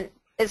is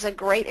is a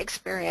great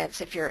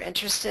experience if you're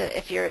interested,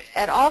 if you're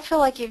at all feel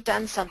like you've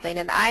done something.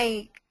 And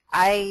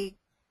I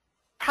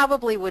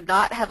probably would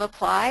not have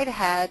applied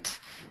had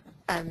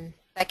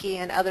Becky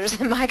and others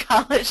in my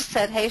college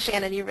said, hey,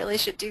 Shannon, you really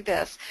should do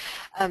this.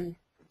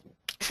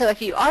 So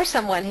if you are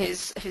someone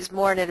who's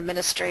more an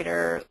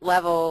administrator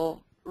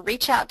level,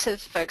 reach out to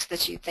folks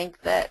that you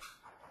think that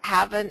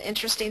have an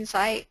interesting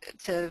site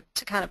to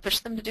kind of push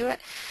them to do it.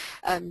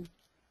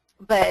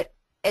 But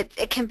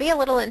it can be a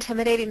little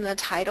intimidating in the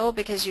title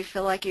because you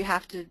feel like you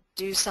have to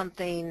do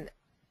something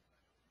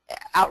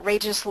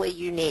outrageously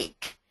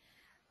unique.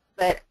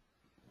 But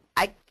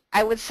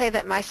I would say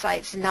that my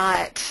site's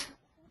not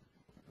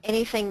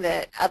anything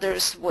that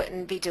others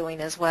wouldn't be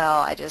doing as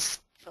well. I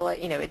just feel like,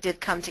 it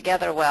did come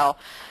together well.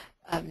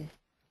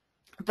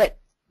 But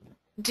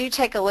do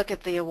take a look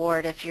at the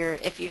award if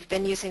you've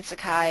been using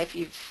Sakai, if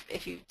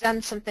you've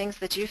done some things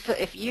that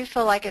if you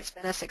feel like it's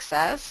been a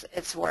success,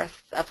 it's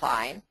worth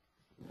applying.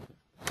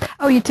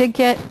 Oh, you did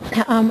get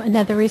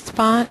another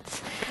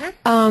response.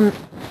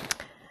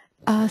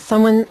 Mm-hmm.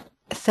 Someone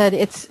said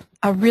it's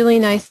a really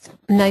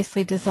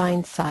nicely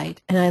designed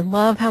site, and I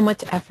love how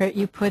much effort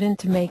you put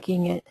into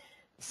making it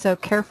so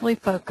carefully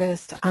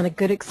focused on a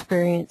good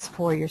experience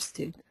for your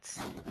students.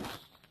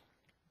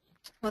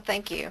 Well,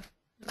 thank you.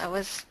 That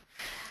was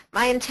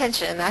my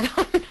intention.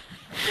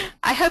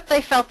 I hope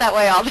they felt that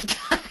way all the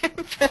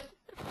time, but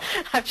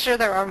I'm sure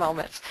there are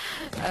moments.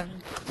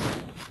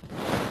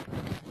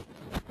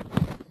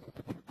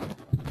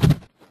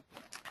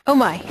 Oh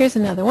my, here's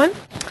another one.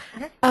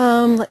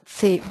 Let's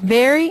see.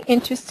 Very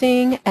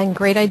interesting and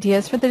great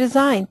ideas for the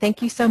design.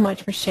 Thank you so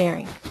much for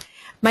sharing.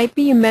 Might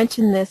be you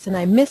mentioned this and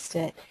I missed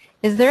it.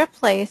 Is there a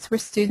place where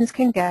students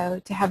can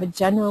go to have a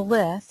general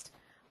list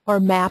or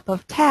map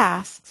of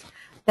tasks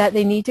that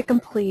they need to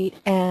complete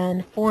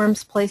and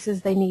forms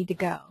places they need to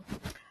go?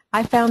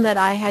 I found that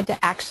I had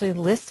to actually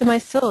list in my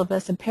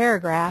syllabus and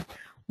paragraph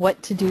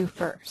what to do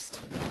first.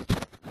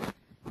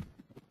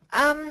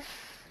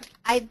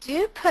 I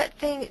do put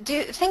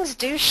things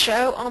do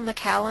show on the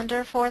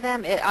calendar for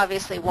them. It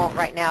obviously won't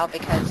right now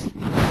because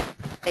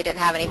they didn't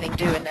have anything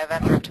due in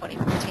November of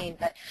 2014.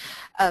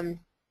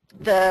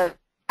 But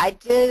I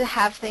did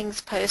have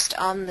things post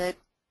on the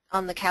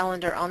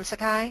calendar on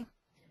Sakai,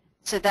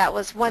 so that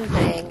was one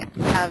thing.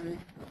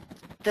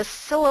 The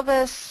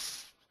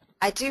syllabus,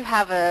 I do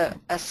have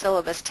a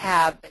syllabus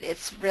tab, but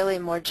it's really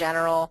more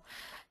general.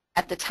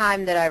 At the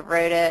time that I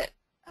wrote it,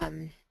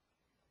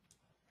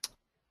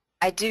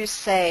 I do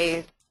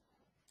say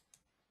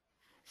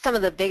some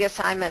of the big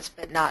assignments,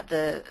 but not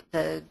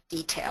the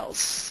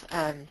details.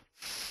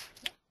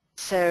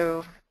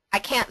 So I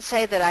can't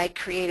say that I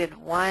created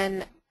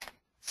one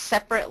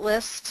separate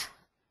list.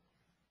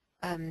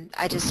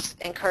 I just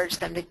encourage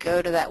them to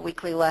go to that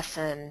weekly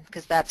lesson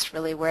because that's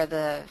really where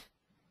the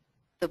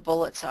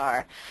bullets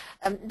are.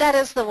 That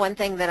is the one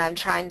thing that I'm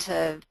trying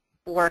to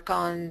work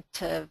on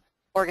to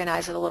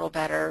organize it a little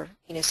better.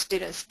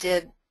 Students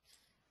did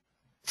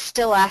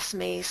still ask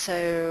me,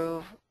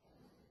 so,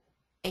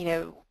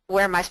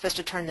 where am I supposed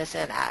to turn this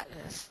in at?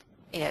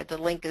 And the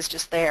link is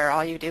just there.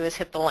 All you do is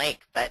hit the link.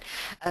 But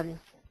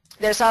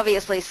there's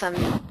obviously some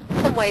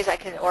ways I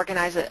can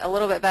organize it a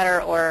little bit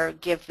better or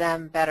give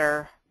them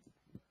better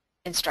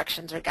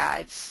instructions or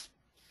guides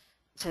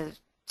to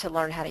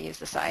learn how to use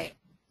the site.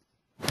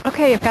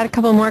 Okay, I've got a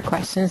couple more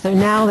questions. So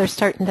now they're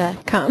starting to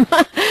come.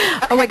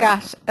 Oh my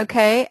gosh.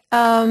 Okay.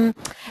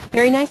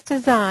 Very nice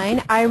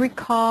design. I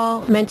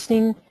recall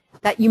mentioning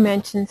that you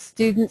mentioned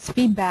students'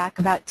 feedback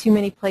about too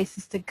many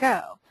places to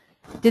go.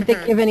 Did they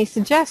give any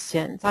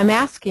suggestions? I'm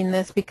asking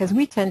this because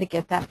we tend to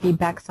get that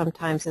feedback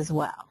sometimes as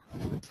well.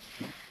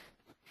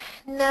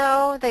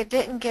 No, they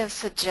didn't give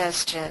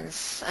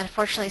suggestions.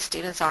 Unfortunately,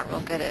 students aren't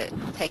real good at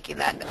taking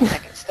that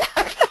second step.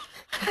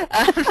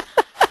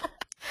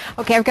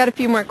 Okay, I've got a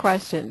few more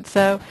questions.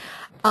 So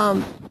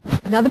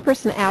another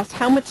person asked,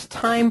 how much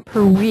time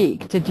per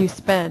week did you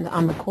spend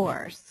on the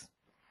course?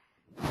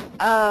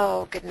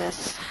 Oh,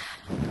 goodness.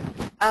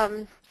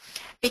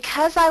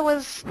 Because I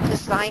was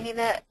designing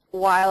it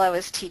while I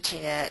was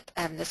teaching it,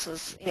 and this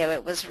was,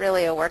 it was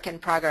really a work in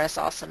progress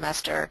all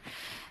semester,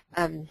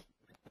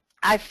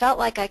 I felt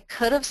like I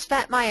could have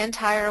spent my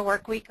entire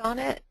work week on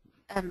it.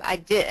 I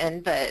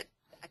didn't, but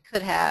I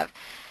could have.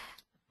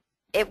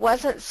 It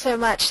wasn't so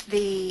much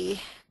the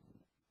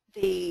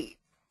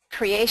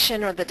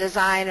creation or the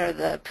design or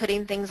the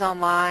putting things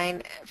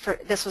online.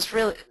 This was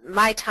really,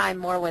 my time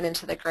more went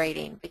into the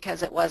grading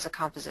because it was a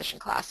composition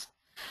class.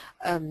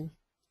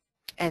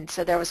 And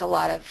so there was a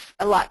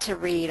lot to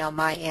read on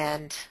my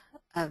end.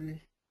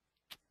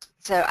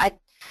 So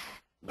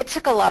it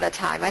took a lot of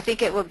time. I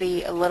think it would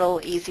be a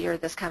little easier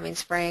this coming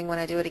spring when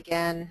I do it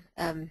again.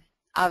 I'm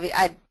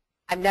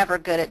never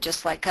good at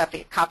just like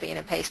copying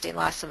and pasting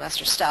last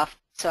semester stuff,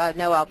 so I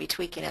know I'll be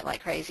tweaking it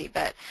like crazy,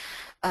 but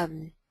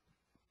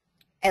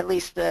at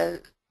least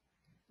the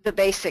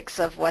basics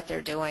of what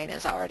they're doing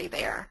is already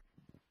there.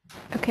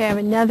 Okay, I have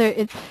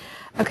another.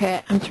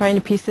 Okay, I'm trying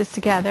to piece this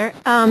together.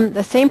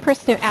 The same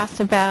person who asked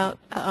about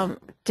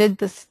did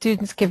the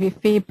students give you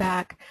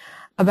feedback,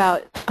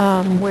 about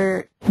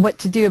what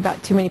to do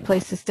about too many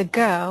places to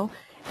go.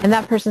 And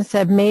that person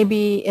said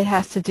maybe it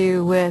has to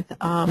do with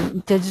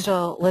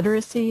digital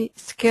literacy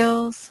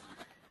skills.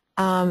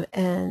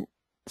 And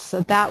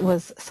so that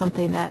was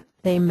something that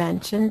they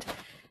mentioned.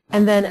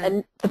 And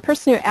then the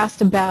person who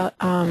asked about,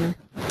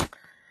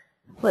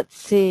 let's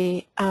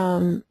see,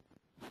 how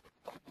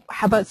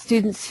about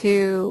students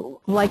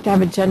who like to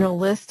have a general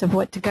list of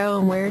what to go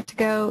and where to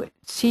go?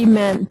 She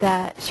meant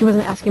that she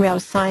wasn't asking about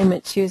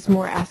assignments. She was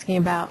more asking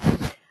about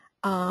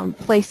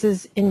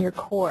places in your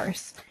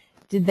course.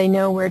 Did they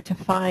know where to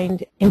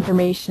find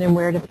information and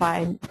where to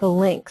find the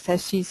links,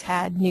 as she's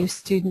had new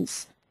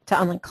students to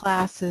online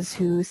classes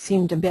who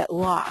seemed a bit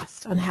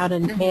lost on how to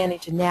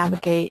manage and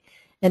navigate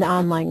an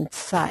online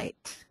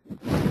site?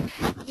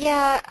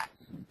 Yeah,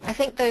 I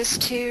think those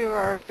two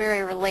are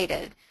very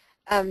related.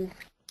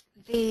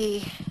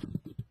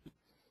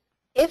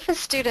 If a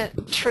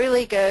student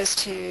truly goes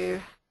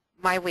to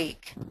My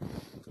Week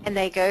and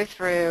they go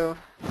through,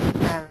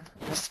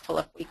 let's pull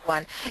up week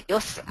one,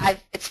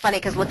 it's funny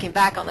because looking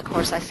back on the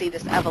course I see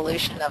this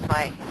evolution of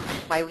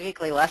my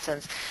weekly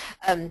lessons.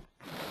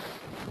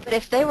 But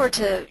if they were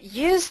to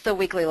use the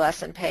weekly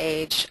lesson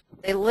page,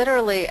 they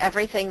literally,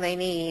 everything they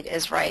need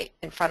is right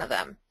in front of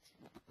them.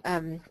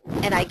 And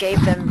I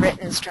gave them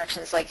written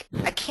instructions like,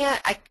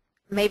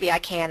 maybe I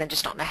can and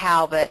just don't know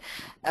how, but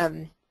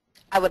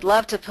I would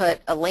love to put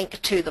a link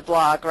to the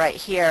blog right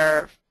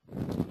here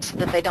so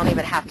that they don't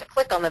even have to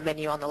click on the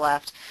menu on the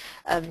left.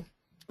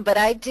 But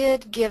I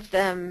did give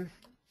them,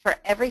 for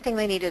everything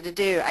they needed to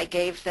do, I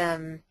gave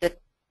them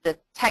the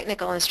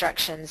technical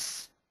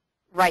instructions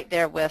right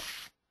there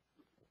with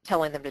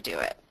telling them to do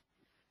it.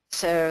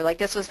 So like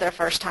this was their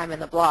first time in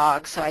the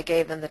blog, so I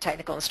gave them the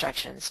technical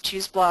instructions.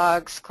 Choose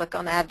blogs, click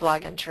on add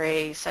blog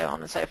entry, so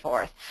on and so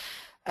forth.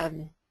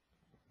 And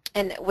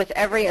with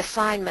every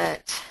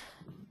assignment,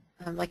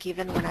 like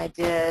even when I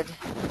did,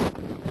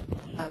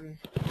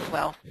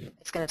 well,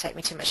 it's going to take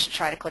me too much to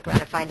try to click around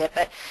and find it,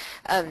 but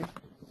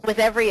with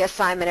every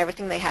assignment,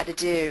 everything they had to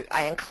do,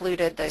 I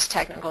included those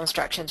technical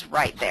instructions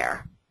right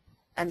there.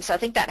 And so I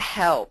think that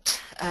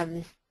helped.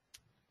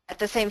 At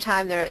the same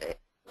time,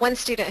 one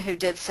student who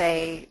did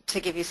say, to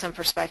give you some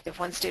perspective,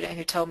 one student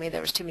who told me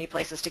there was too many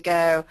places to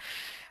go,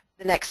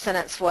 the next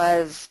sentence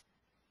was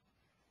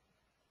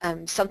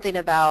something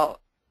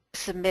about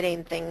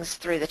submitting things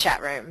through the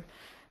chat room.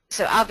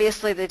 So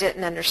obviously they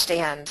didn't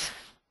understand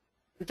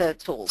the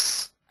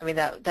tools. I mean,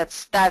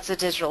 that's a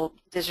digital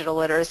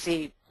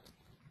literacy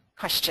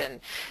question.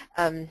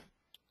 I'm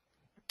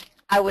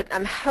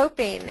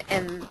hoping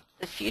in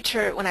the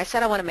future, when I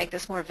said I want to make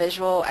this more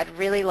visual, I'd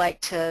really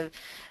like to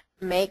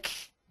make,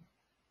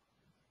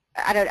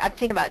 I'd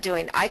think about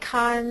doing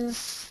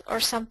icons or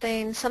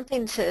something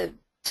to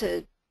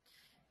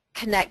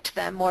connect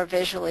them more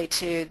visually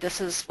to,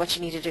 this is what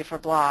you need to do for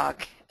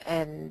blog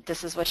and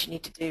this is what you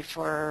need to do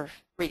for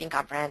reading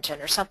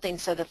comprehension or something,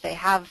 so that they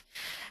have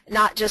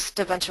not just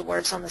a bunch of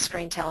words on the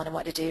screen telling them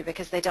what to do,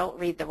 because they don't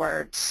read the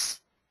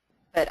words,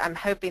 but I'm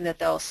hoping that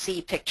they'll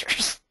see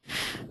pictures.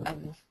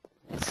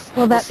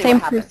 Well, the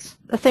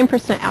same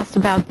person asked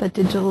about the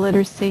digital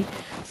literacy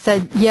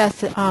said,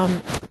 yes,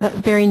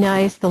 very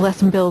nice. The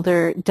lesson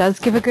builder does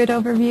give a good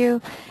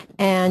overview,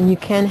 and you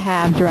can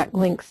have direct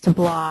links to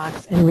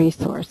blogs and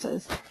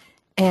resources.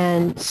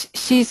 And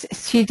she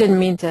didn't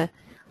mean to,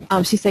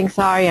 she's saying,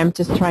 sorry, I'm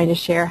just trying to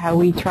share how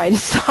we try to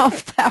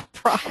solve that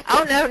problem.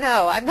 Oh,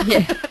 no, I'm not.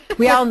 Yeah,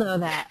 we all know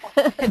that.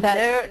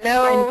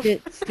 No. Trying to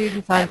get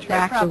students on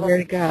track to where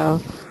to go.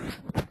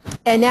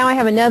 And now I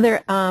have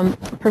another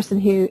person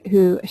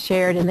who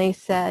shared, and they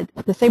said,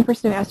 the same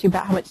person who asked you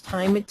about how much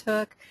time it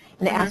took,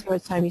 and they asked how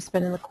much time you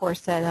spent in the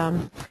course,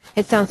 said,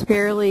 it sounds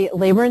fairly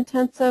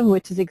labor-intensive,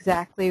 which is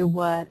exactly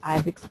what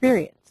I've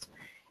experienced.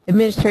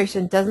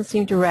 Administration doesn't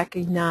seem to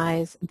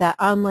recognize that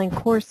online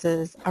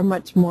courses are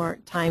much more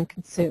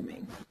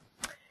time-consuming.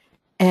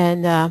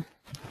 And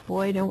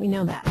boy, don't we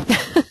know that.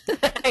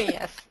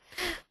 Yes.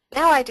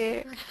 Now I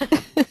do.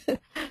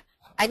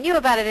 I knew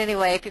about it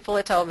anyway. People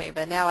had told me,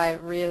 but now I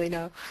really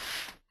know.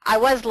 I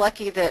was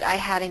lucky that I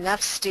had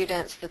enough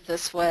students that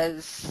this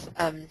was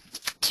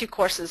 2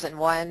 courses in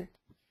one.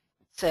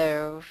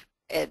 So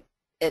it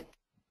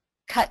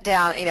cut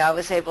down, I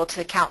was able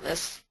to count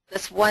this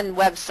one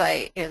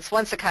website, it's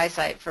one Sakai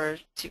site for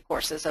 2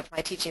 courses of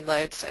my teaching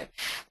load. So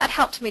that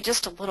helped me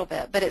just a little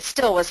bit, but it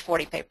still was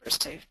 40 papers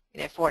to,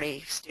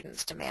 40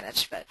 students to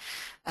manage. But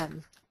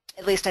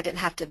at least I didn't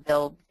have to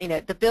build,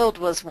 the build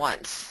was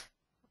once.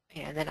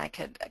 And then I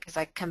could, because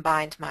I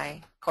combined my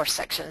course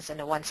sections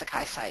into one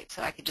Sakai site,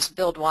 so I could just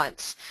build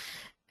once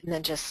and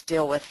then just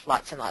deal with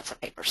lots and lots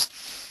of papers.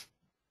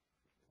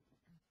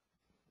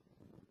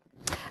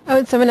 Oh,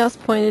 and someone else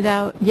pointed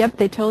out, yep,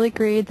 they totally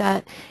agree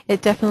that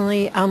it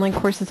definitely, online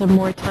courses are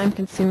more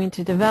time-consuming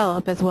to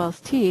develop as well as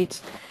teach.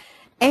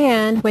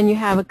 And when you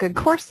have a good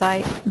course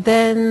site,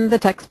 then the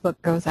textbook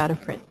goes out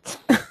of print.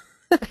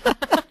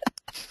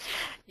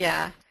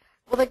 Yeah.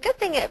 Well, the good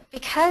thing,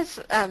 because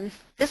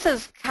this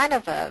is kind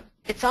of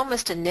it's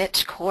almost a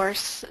niche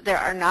course. There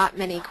are not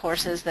many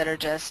courses that are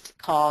just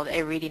called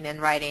a reading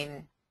and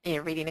writing,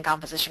 reading and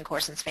composition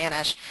course in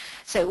Spanish.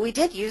 So we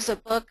did use a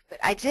book, but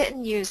I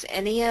didn't use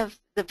any of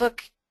the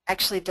book.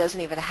 Actually,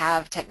 doesn't even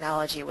have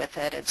technology with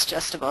it. It's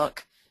just a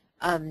book,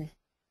 and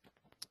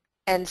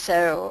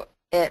so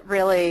it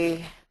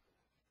really.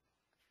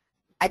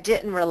 I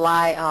didn't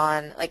rely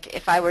on, like,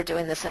 if I were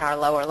doing this in our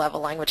lower level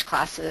language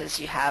classes,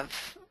 you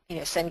have,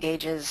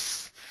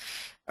 Cengage's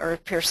or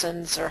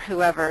Pearson's or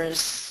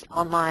whoever's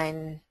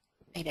online,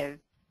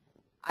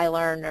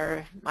 iLearn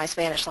or My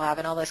Spanish Lab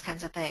and all those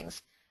kinds of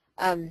things.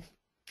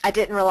 I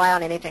didn't rely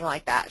on anything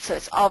like that, so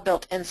it's all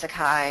built in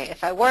Sakai.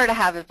 If I were to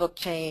have a book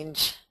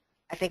change,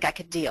 I think I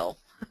could deal.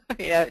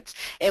 It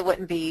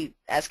wouldn't be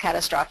as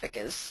catastrophic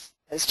as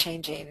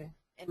changing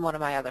in one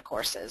of my other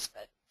courses,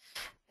 but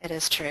it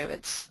is true.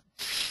 It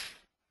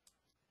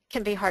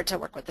can be hard to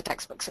work with the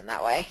textbooks in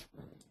that way.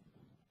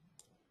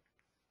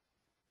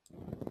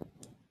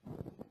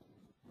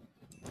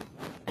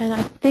 And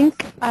I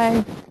think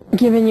I've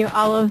given you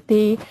all of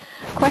the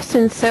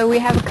questions, so we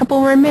have a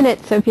couple more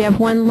minutes. So if you have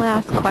one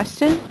last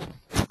question,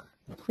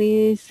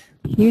 please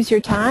use your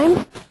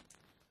time.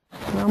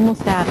 We're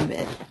almost out of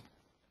it.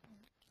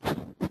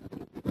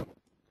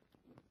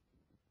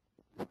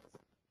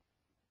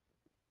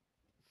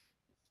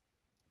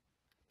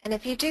 And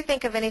if you do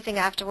think of anything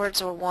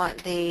afterwards or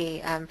want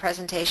the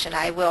presentation,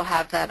 I will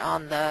have that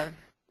on the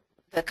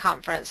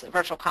conference, the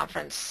virtual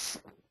conference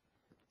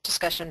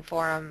discussion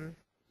forum,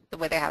 the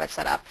way they have it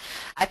set up.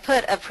 I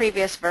put a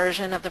previous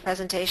version of the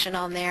presentation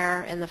on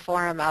there in the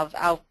forum.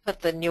 I'll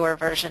put the newer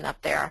version up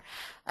there.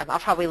 I'll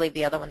probably leave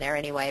the other one there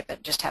anyway,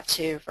 but just have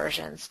two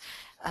versions.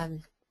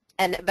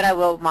 But I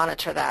will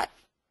monitor that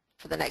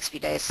for the next few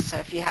days. So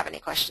if you have any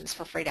questions,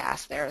 feel free to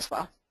ask there as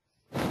well.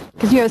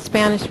 Because you have a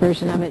Spanish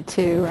version of it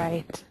too,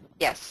 right?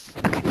 Yes.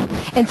 Okay.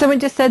 And someone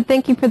just said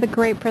thank you for the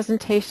great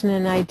presentation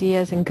and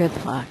ideas and good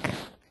luck.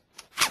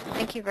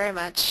 Thank you very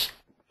much.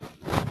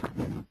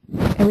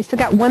 And we still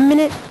got 1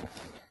 minute.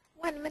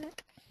 1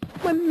 minute.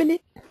 1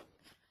 minute.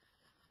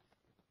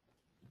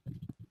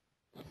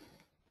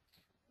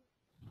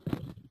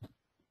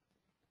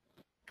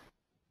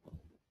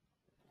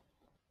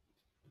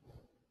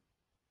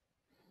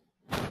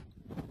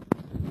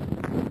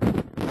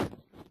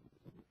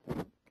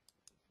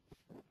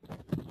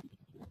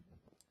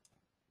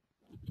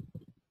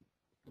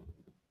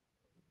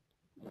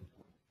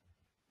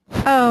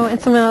 Oh,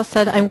 and someone else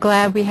said, I'm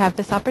glad we have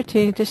this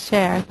opportunity to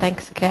share.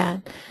 Thanks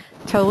again.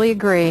 Totally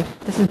agree.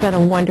 This has been a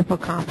wonderful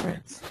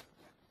conference.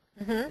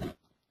 Mm-hmm.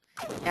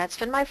 Yeah, it's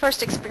been my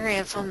first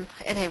experience in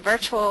a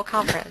virtual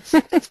conference.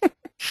 It's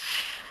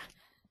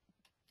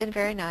been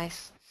very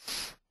nice.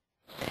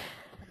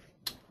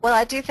 Well,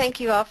 I do thank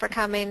you all for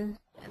coming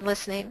and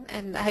listening,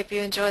 and I hope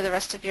you enjoy the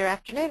rest of your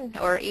afternoon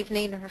or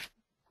evening or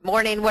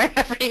morning,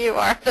 wherever you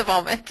are at the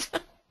moment.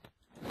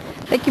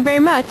 Thank you very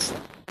much.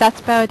 That's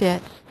about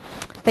it.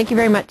 Thank you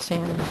very much,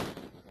 Shannon.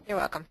 You're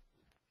welcome.